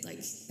 excited, like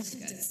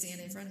to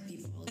stand in front of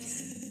people all the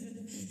time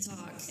and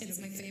talk. It's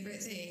my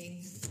favorite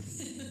thing.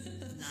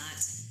 Not.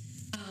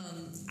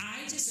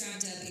 I just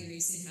wrapped up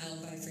Erasing Hell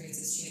by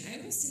Francis Chan. I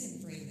almost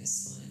didn't bring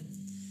this one,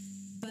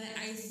 but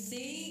I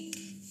think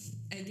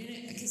I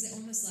didn't, because it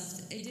almost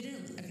left. It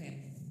didn't. Okay,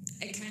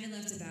 it kind of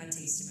left a bad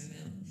taste in my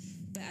mouth.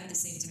 But at the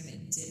same time,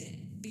 it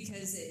didn't,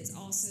 because it's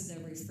also the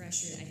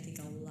refresher I think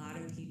a lot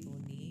of people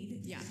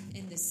need. Yeah.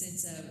 In the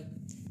sense of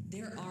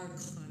there are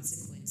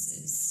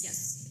consequences.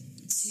 Yes.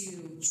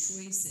 To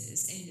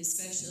choices, and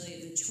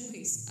especially the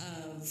choice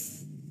of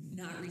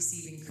not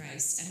receiving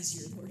Christ as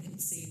your Lord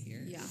and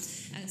Savior. Yeah.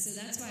 And so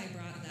that's why I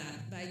brought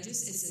that. But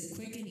it's a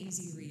quick and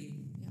easy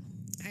read.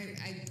 Yeah.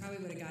 I probably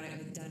would have got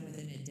it done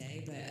within a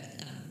day,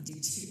 but due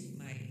to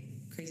my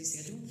crazy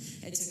schedule,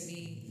 it took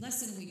me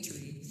less than a week to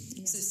read.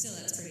 Yeah. So still,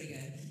 that's pretty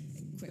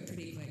good.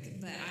 Pretty quick.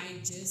 But I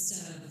just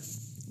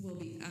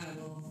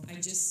I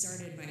just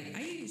started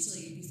I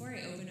usually, before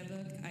I open a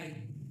book,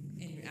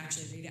 and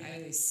actually read it, I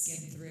always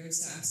skim through.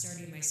 So I'm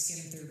starting my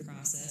skim through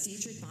process.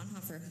 Dietrich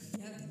Bonhoeffer.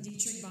 Yep,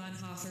 Dietrich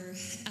Bonhoeffer,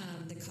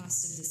 The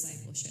Cost of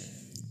Discipleship.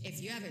 If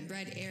if you haven't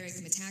read Eric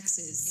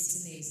Metaxas'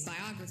 It's amazing.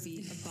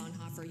 biography of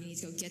Bonhoeffer, you need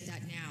to go get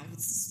that now.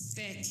 It's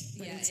thick,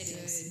 but Yeah, it's it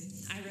good.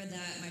 is. I read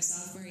that my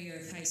sophomore year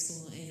of high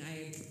school, and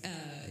I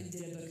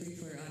did a book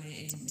report on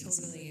it, and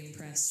totally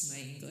impressed my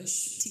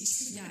English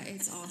teacher. Yeah,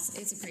 it's awesome.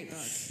 It's a great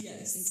book.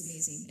 Yes. It's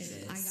amazing. It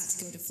is. I got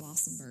to go to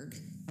Flossenburg.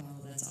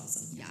 Oh, that's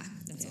awesome. Yeah,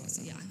 That's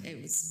awesome. Yeah, it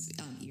was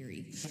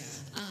eerie. Yeah.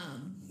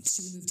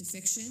 Should we move to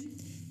fiction?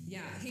 Yeah,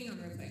 hang on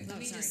real quick. Let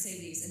me sorry. just say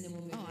these, and then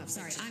we'll move. Oh, on I'm to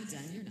sorry. fiction. I'm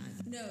done. You're not.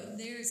 No,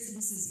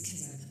 this is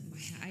because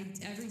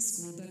every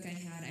school book I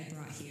had, I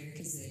brought here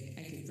because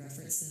I could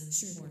reference them.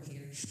 Sure, more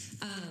here.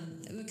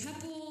 A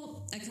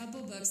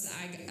couple books that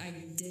I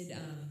did.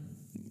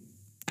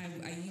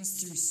 I used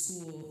through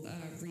school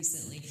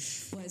recently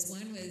was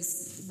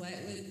what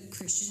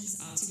Christians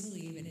ought to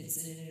believe, and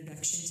it's an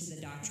introduction to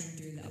the doctrine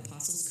through the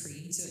Apostles'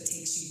 Creed. So it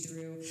takes you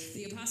through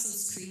the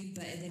Apostles' Creed,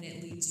 but then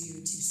it leads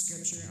you to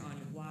scripture on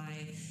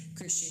why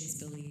Christians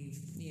believe,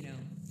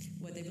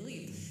 what they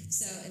believe.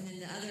 So, and then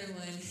the other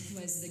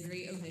one was The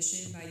Great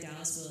Omission by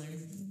Dallas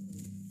Willard.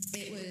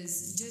 It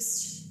was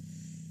just.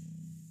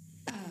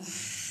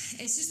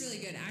 It's just really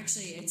good.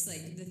 Actually, it's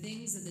like the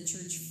things that the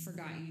church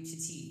forgot to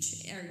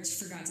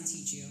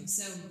teach you.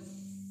 So,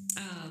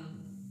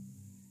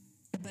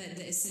 but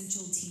the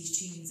essential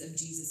teachings of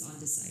Jesus on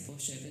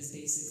discipleship is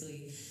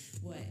basically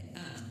what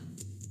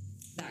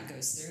that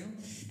goes through.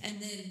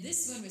 And then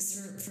this one was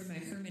for my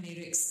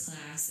hermeneutics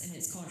class, and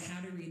it's called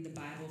How to Read the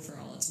Bible for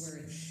All It's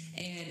Worth.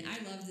 And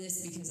I love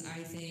this because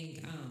I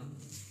think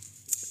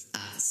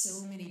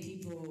so many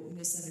people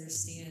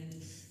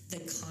misunderstand the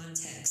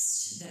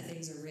context that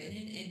things are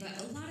written in, but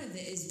a lot of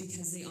it is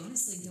because they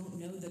honestly don't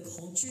know the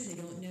culture, they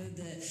don't know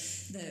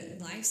the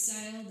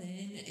lifestyle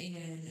then,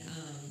 and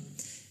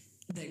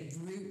the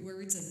root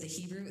words of the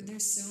Hebrew.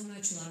 There's so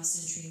much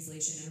lost in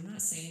translation, and I'm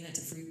not saying that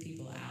to freak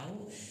people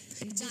out.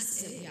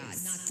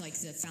 Not like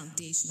the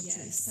foundational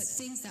truth, but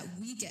things that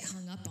we get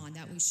hung up on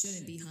that we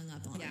shouldn't be hung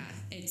up on. Yeah,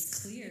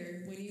 it's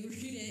clear when you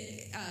read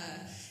it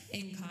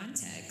in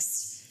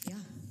context. Yeah.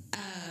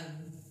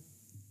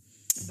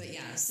 But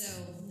yeah, so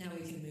now we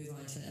can move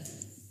on to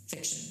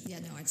fiction. Yeah,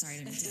 no, I'm sorry,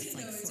 I didn't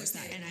mean to force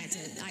okay. that, and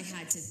I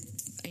had to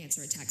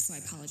answer a text, so I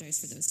apologize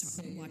for those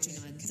watching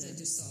on the I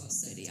just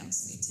saw video.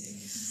 Me too.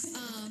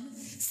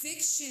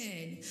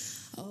 Fiction.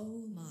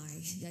 Oh my!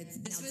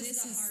 This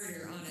is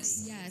harder,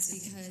 honestly. Yes,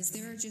 because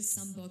there are just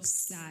some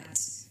books that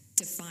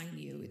define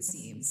you, it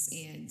seems,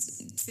 and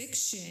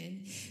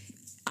fiction.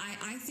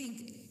 I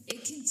think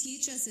it can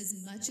teach us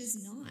as much as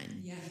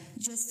non. Yeah.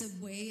 Just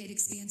the way it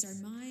expands our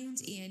mind.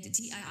 And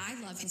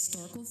I love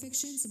historical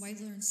fiction, so I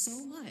learned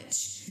so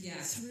much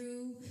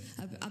through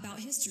about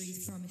history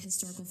from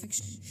historical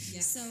fiction.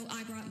 Yeah. So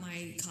I brought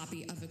my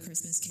copy of A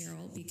Christmas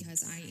Carol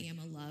because I am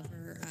a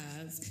lover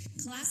of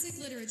classic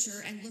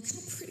literature. And look how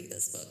pretty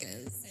this book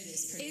is. It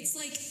is pretty.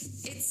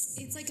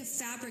 It's like a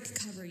fabric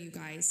cover, you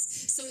guys.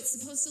 So it's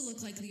supposed to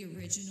look like the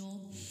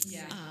original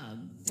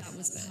that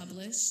was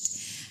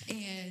published.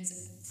 And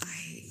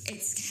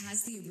it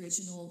has the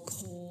original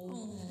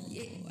Cole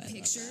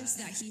pictures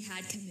that he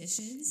had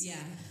commissioned. Yeah.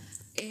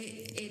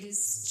 It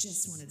is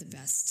just one of the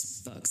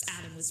best books.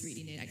 Adam was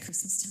reading it at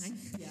Christmas time.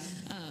 Yeah.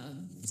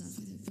 So I'll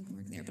put the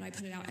bookmark there, but I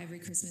put it out every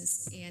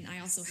Christmas. And I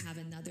also have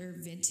another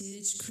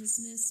vintage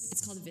Christmas.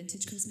 It's called A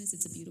Vintage Christmas.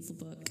 It's a beautiful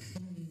book.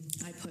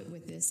 I put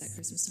with this at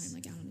Christmas time,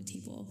 like out on a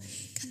table.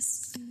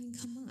 Because,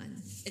 come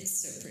on. It's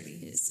so pretty.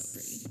 It is so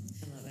pretty.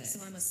 I love it. So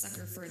I'm a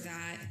sucker for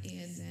that.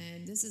 And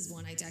then this is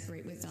one I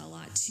decorate with a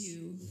lot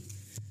too,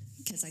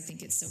 because I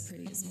think it's so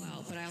pretty as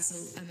well. But I also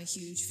am a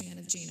huge fan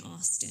of Jane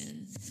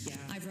Austen. Yeah.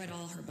 I've read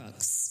all her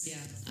books.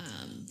 Yeah.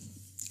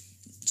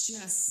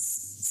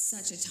 Just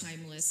such a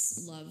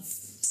timeless love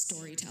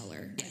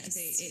storyteller. Yes.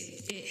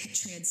 It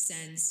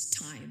transcends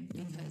time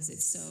because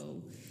it's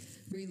so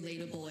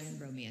relatable and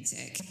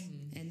romantic,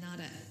 and not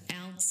an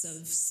ounce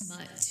of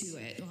smut to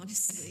it,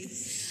 honestly.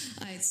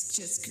 It's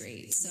just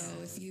great. So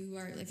if you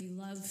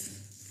love,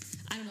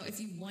 I don't know,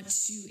 if you want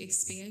to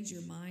expand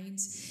your mind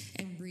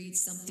and read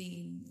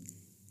something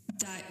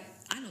that,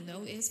 I don't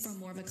know, is from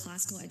more of a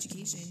classical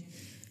education,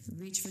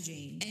 reach for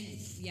Jane.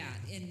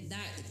 And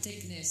that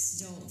thickness,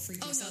 don't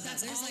freak yourself out.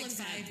 There's like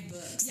 5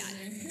 books.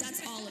 Yeah,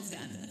 that's all of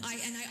them.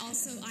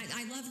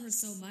 I love her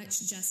so much.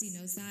 Jesse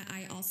knows that.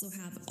 I also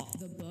have all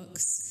the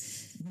books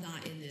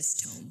not in this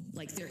tome.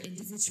 Like they're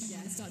individual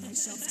on my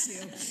shelf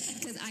too.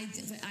 Because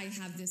I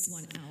have this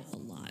one out a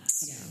lot.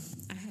 Yeah.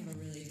 I have a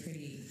really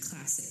pretty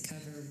classic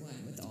cover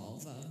one with all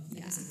of them.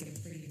 Yeah. It's like a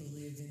pretty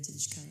blue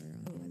vintage cover.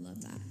 I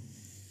love that.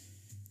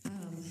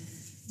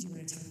 Do you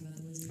want to talk about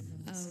the Wizard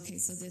of Oz? Okay,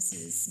 so this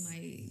is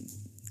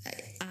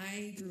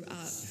I grew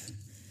up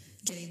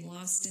getting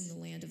lost in the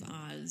land of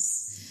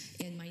Oz,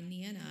 and my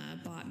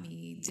Nana bought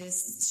me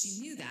this.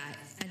 She knew that,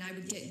 and I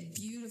would get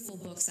beautiful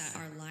books at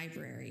our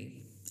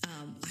library.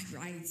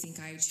 I think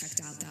I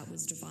checked out that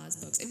Wizard of Oz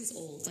books. It was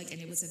old, like,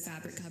 and it was a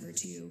fabric cover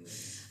too,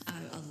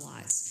 a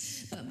lot.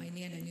 But my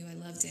Nana knew I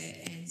loved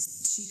it, and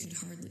she could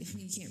hardly, I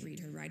mean, you can't read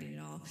her writing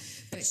at all,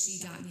 but she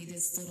got me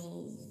this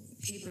little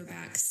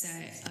paperback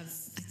set of,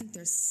 I think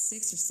there's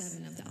 6 or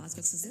 7 of the Oz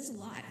books, because there's a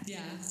lot.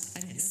 Yeah, I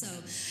didn't know So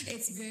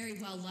it's very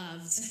well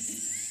loved.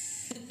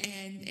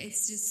 And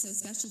it's just so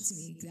special to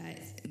me that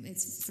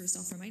it's first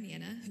off from my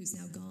Nana, who's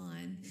now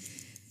gone,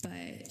 but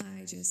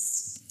I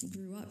just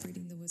grew up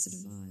reading The Wizard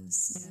of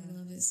Oz. Yeah. I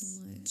love it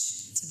so much.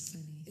 So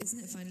funny. Isn't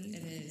it funny?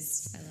 It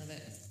is. I love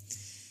it.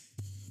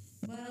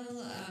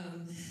 Well,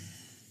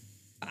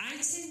 I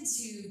tend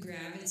to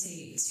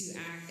gravitate to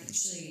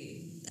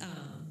actually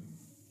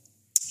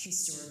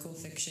historical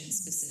fiction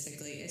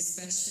specifically,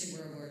 especially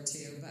World War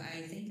II, but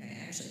I think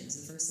I actually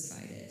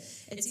diversified it.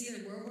 It's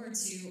either World War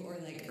II or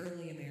like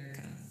early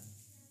America.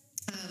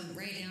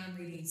 Right now I'm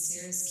reading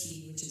Sarah's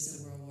Key, which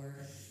is a World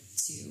War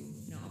II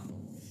novel.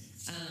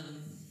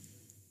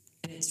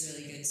 And it's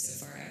really good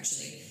so far,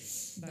 actually.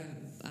 But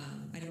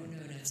I don't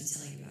know enough to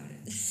tell you about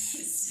it.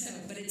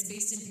 But it's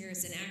based in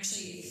Paris, and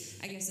actually,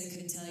 I guess I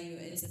could tell you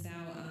it's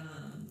about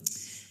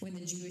when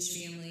the Jewish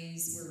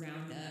families were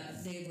round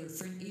up. They were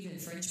even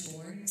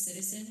French-born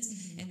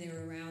citizens, and they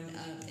were round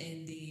up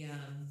in the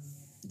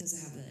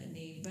doesn't have a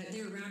name, but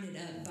they were rounded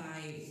up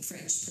by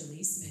French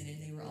policemen,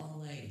 and they were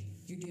all like,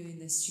 "You're doing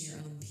this to your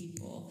own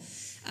people,"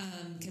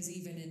 because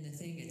even in the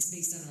thing, it's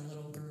based on a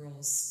little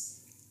girl's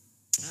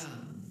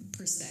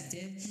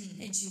perspective,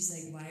 and she's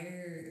like, "Why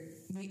are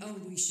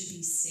we should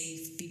be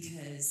safe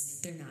because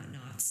they're not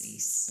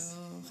Nazis."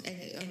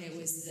 And it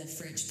was the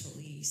French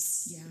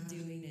police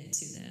doing it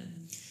to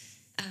them.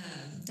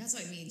 That's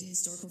what I mean,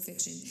 historical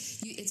fiction.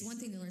 It's one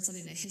thing to learn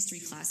something in a history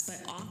class,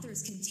 but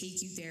authors can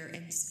take you there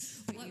and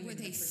what were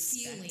they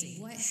feeling?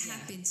 What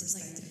happened?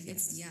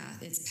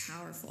 It's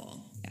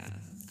powerful. Yeah.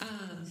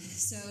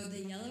 So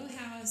the Yellow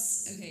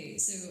House, okay,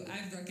 so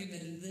I've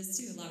recommended this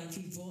to a lot of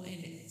people,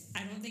 and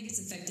I don't think it's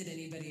affected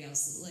anybody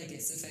else like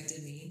it's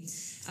affected me.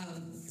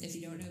 If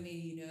you don't know me,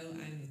 you know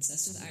I'm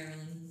obsessed with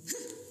Ireland.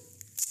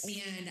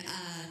 And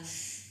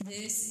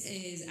this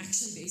is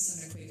actually based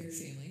on a Quaker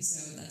family,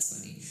 so that's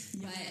funny.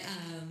 Yeah.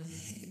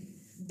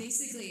 But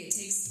basically it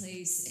takes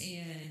place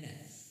in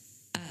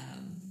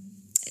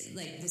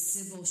like the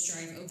civil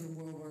strife over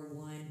World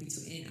War I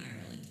in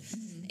Ireland.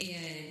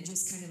 And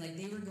just kind of like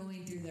they were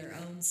going through their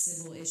own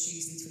civil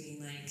issues between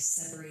like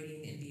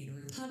separating and being a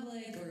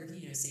republic, or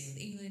same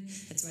with England.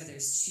 That's why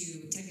there's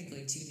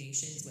technically two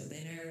nations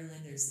within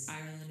Ireland. There's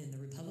Ireland and the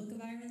Republic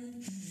of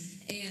Ireland.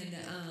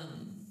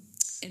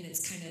 And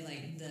it's kind of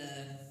like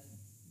the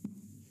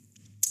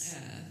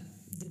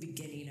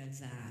beginning of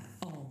that,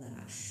 all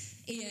that.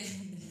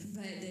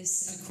 But this,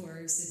 of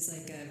course, it's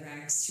like a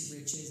rags to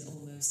riches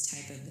almost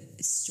type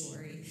of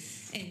story.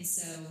 And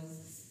so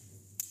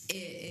it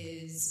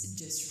is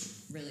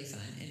just really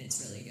fun, and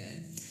it's really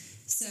good.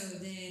 So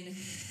then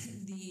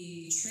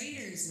the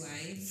Trader's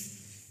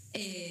Wife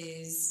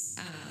is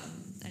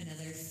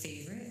another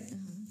favorite.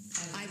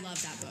 I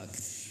love that book.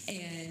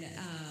 And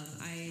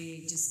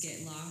I just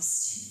get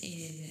lost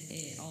in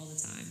it all the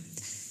time.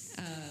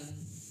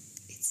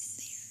 It's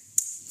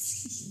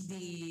in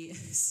there.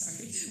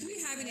 Sorry.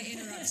 We're having an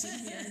interruption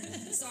here.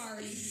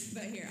 Sorry.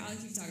 But here, I'll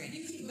keep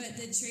talking. But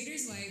The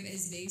Trader's Wife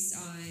is based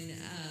on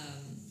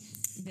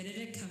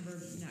Benedict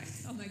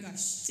Cumberbatch. Oh my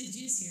gosh, did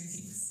you just hear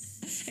me?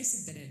 I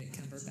said Benedict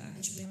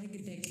Cumberbatch.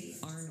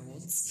 Benedict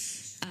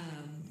Arnold's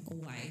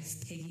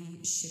wife, Peggy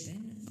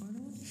Shippen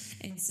Arnold.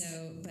 And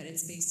so, but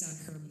it's based on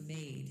her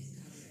maid.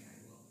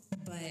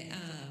 But,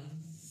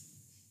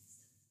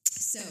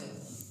 so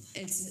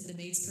it's the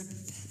maid's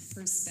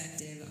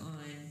perspective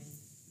on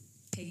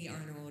Peggy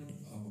Arnold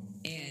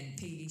and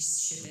Peggy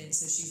Shippen.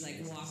 So she's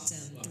like walked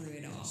them through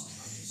it all.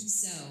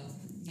 So,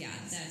 yeah,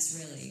 that's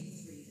really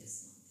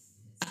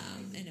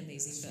an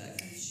amazing book.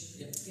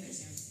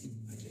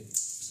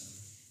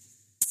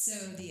 So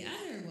the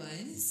other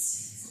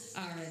ones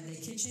are The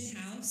Kitchen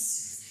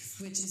House,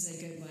 which is a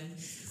good one.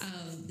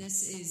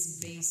 This is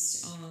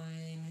based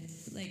on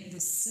like the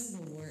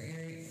Civil War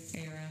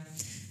era.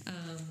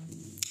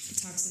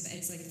 Talks about,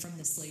 it's like from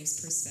the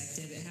slave's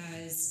perspective. It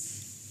has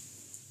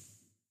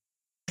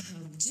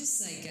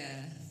just like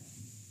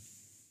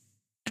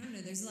I don't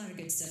know, there's a lot of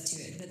good stuff to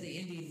it, but the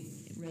ending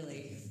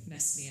really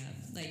messed me up,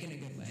 like in a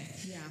good way.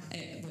 Yeah.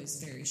 It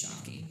was very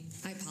shocking.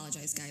 I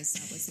apologize, guys.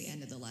 That was the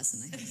end of the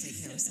lesson. I had to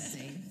take care of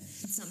something.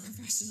 It's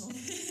unprofessional.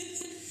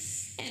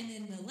 And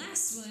then the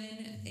last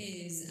one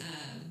is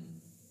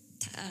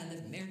the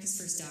America's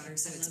First Daughter.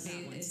 So it's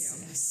that one too.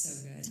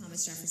 So good.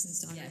 Thomas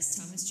Jefferson's daughter. Yes,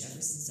 Thomas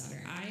Jefferson's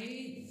daughter.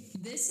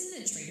 This and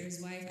The Trader's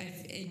Wife,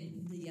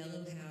 in The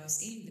Yellow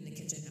House, and even The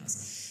Kitchen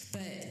House.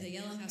 But The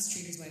Yellow House,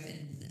 Trader's Wife,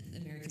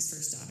 and America's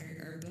First Daughter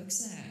are books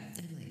that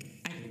I'm like,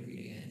 I could read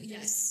again.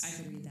 Yes. I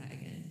could read that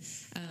again.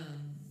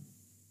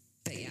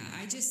 But yeah,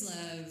 I just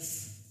love,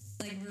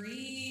 like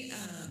Marie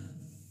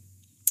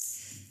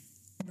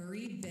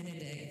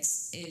Benedict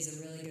is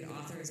a really good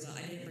author as well.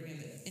 I didn't bring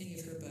up any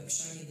of her books,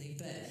 shockingly,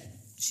 but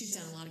She's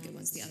done a lot of good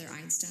ones. The other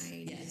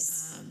Einstein.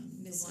 Yes.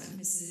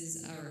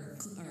 Mrs. or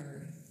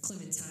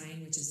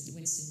Clementine, which is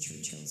Winston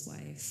Churchill's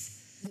wife.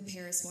 The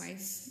Paris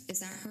wife. Is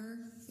that her?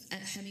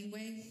 At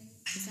Hemingway?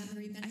 Is that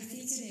her even? I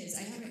think it is.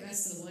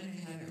 That's the one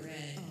I haven't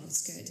read. Oh,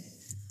 it's good.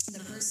 The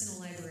Personal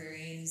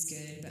Librarian is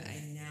good, but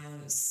I'm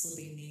now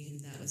slipping me who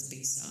that was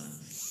based on.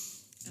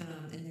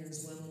 And there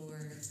was one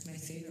more, my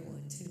favorite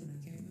one too, and I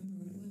can't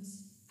remember what it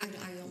was. I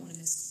don't want to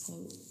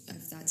misquote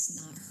if that's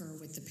not her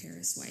with the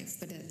Paris wife,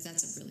 but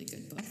that's a really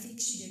good book. I think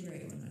she did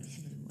write one on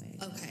Hemingway.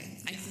 Okay.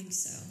 I think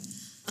so.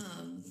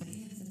 But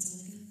yeah, that's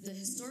all I got. The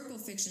historical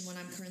fiction one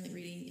I'm currently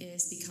reading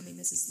is Becoming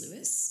Mrs.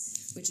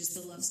 Lewis, which is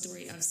the love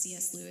story of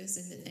C.S. Lewis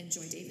and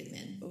Joy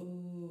Davidman.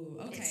 Oh,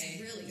 okay.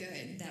 It's really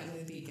good. That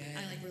would be good.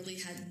 I really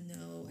had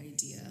no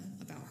idea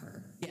about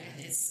her. Yeah.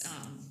 And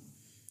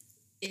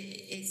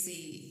it's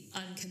a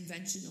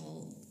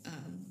unconventional,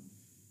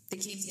 they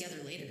came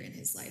together later in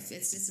his life.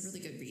 It's just a really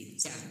good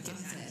read. So I'll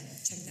have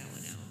to check that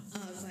one out.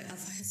 But a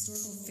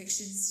historical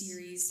fiction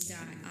series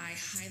that I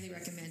highly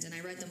recommend, and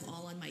I read them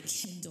all on my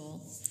Kindle,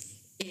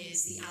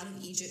 is the Out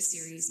of Egypt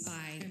series by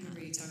I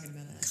remember you talking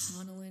about that.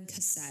 Connellan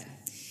Cassette.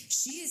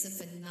 She is a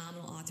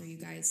phenomenal author, you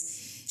guys.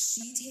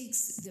 She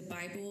takes the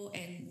Bible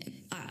and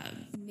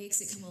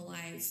makes it come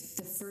alive.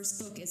 The first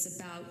book is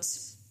about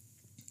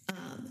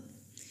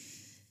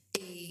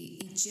a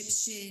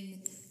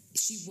Egyptian.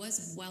 She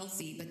was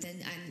wealthy, but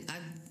then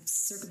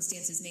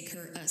circumstances make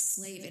her a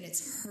slave, and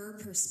it's her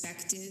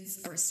perspective,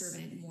 or a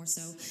servant more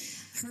so,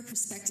 her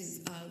perspective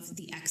of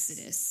the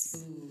Exodus.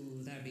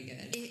 Ooh, that'd be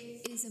good.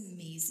 It is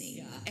amazing.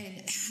 Yeah.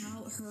 And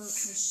how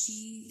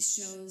she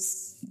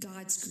shows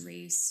God's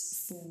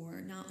grace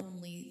for not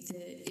only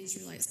the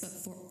Israelites, but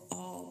for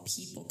all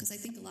people. Because I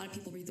think a lot of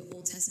people read the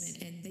Old Testament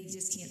and they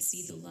just can't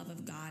see the love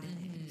of God in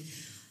it.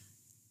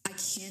 I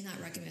cannot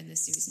recommend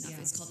this series enough.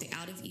 Yeah. It's called the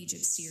Out of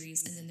Egypt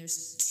series, and then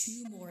there's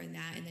 2 more in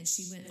that, and then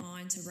she went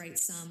on to write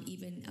some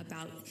even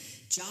about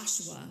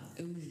Joshua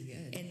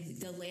and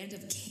the land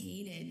of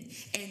Canaan.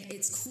 And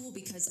it's cool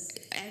because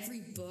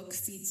every book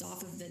feeds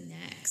off of the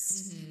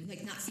next.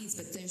 Like, not feeds,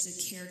 but there's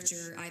a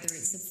character, either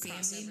it's a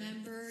family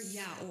member,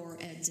 or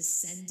a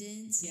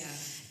descendant.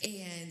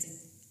 And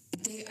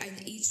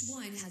each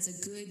one has a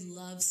good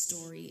love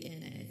story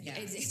in it. Yeah.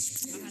 I'll have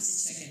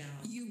to check it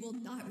out. You will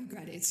not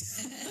regret it.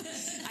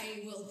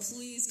 I will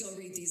please go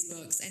read these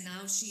books. And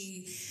now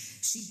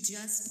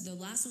the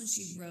last one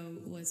she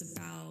wrote was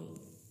about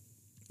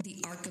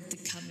the Ark of the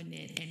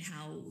Covenant and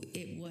how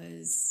it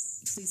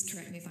was, please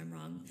correct me if I'm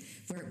wrong,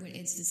 where it went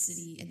into the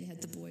city and they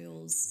had the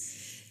boils.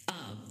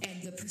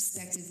 And the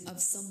perspective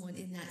of someone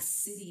in that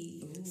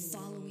city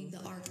following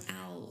the Ark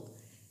out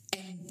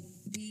and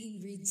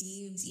being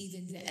redeemed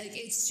even then. Like,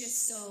 it's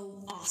just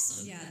so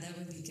awesome. Yeah, that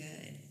would be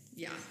good.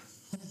 Yeah.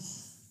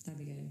 That'd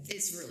be good.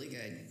 It's really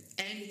good.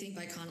 Anything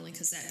by Connellan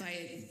Cassette. But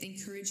I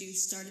encourage you,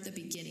 start at the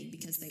beginning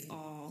because they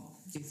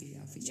all do feed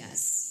off each other.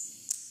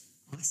 Yes.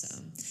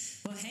 Awesome.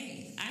 Well,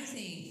 hey, I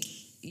think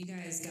you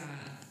guys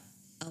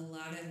got a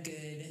lot of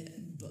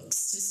good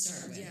books to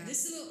start with. Yeah.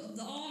 This is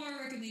all of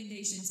our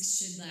recommendations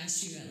should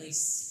last you at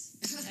least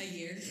a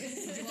year.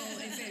 Well,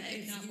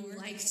 if not you more.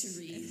 Like to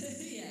read.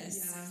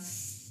 Yes.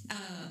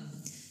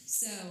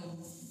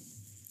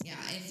 Yeah.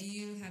 If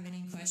you have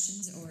any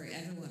questions or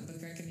ever want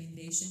book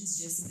recommendations,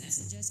 just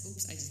message us.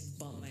 Oops, I just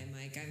bumped my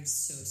mic. I'm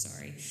so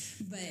sorry.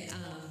 But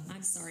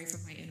I'm sorry for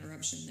my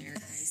interruption there,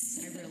 guys.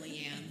 I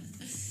really am.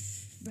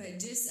 But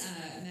just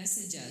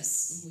message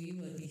us. We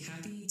would be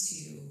happy to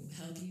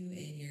help you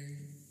in your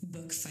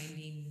book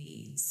finding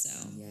needs.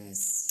 So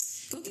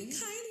yes. Go get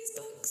Kylie's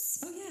books.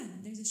 Oh yeah,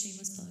 there's a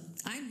shameless plug.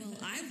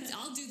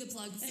 I'll do the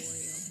plug for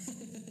you.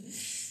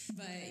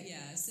 But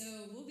yeah, so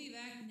we'll be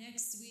back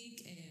next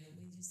week, and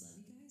we just love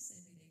you guys,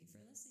 and we thank you for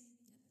listening.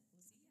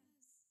 We'll see you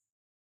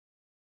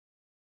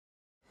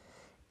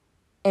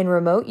guys. In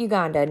remote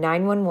Uganda,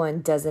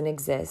 911 doesn't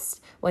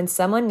exist. When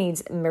someone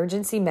needs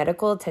emergency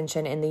medical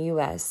attention in the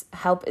U.S.,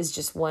 help is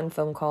just one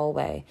phone call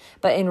away.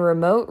 But in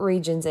remote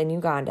regions in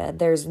Uganda,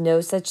 there's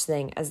no such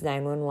thing as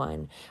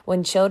 911.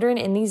 When children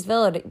in these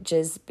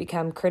villages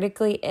become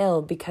critically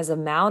ill because of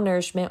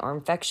malnourishment or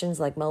infections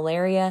like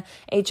malaria,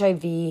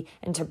 HIV,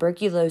 and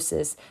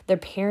tuberculosis, their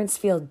parents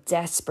feel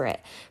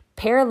desperate,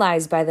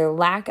 paralyzed by their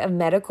lack of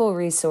medical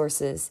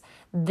resources.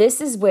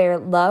 This is where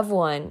Love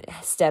One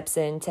steps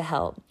in to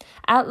help.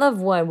 At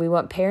Love One, we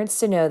want parents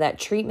to know that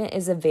treatment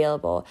is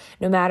available,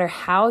 no matter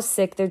how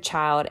sick their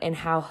child and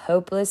how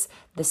hopeless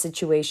the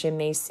situation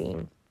may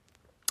seem.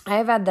 I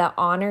have had the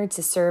honor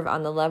to serve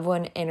on the Love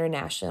One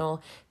International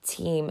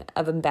team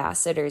of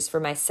ambassadors for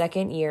my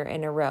 2nd year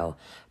in a row.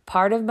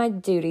 Part of my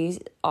duties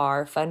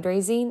are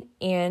fundraising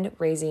and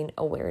raising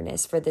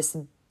awareness for this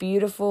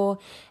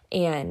beautiful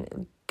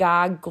and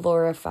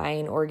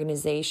God-glorifying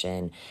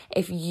organization.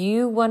 If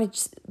you want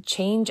to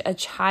change a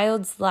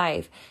child's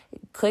life,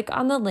 click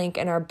on the link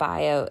in our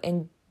bio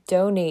and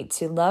donate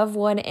to Love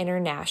One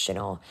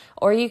International,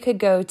 or you could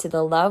go to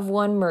the Love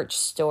One merch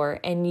store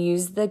and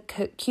use the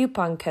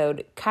coupon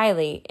code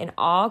Kylie in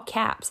all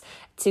caps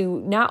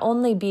to not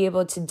only be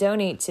able to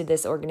donate to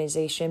this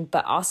organization,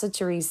 but also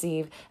to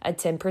receive a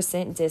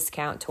 10%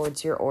 discount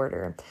towards your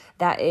order.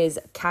 That is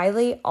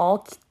Kylie,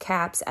 all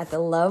caps, at the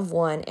Love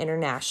One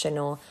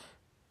International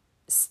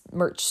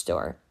merch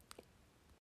store.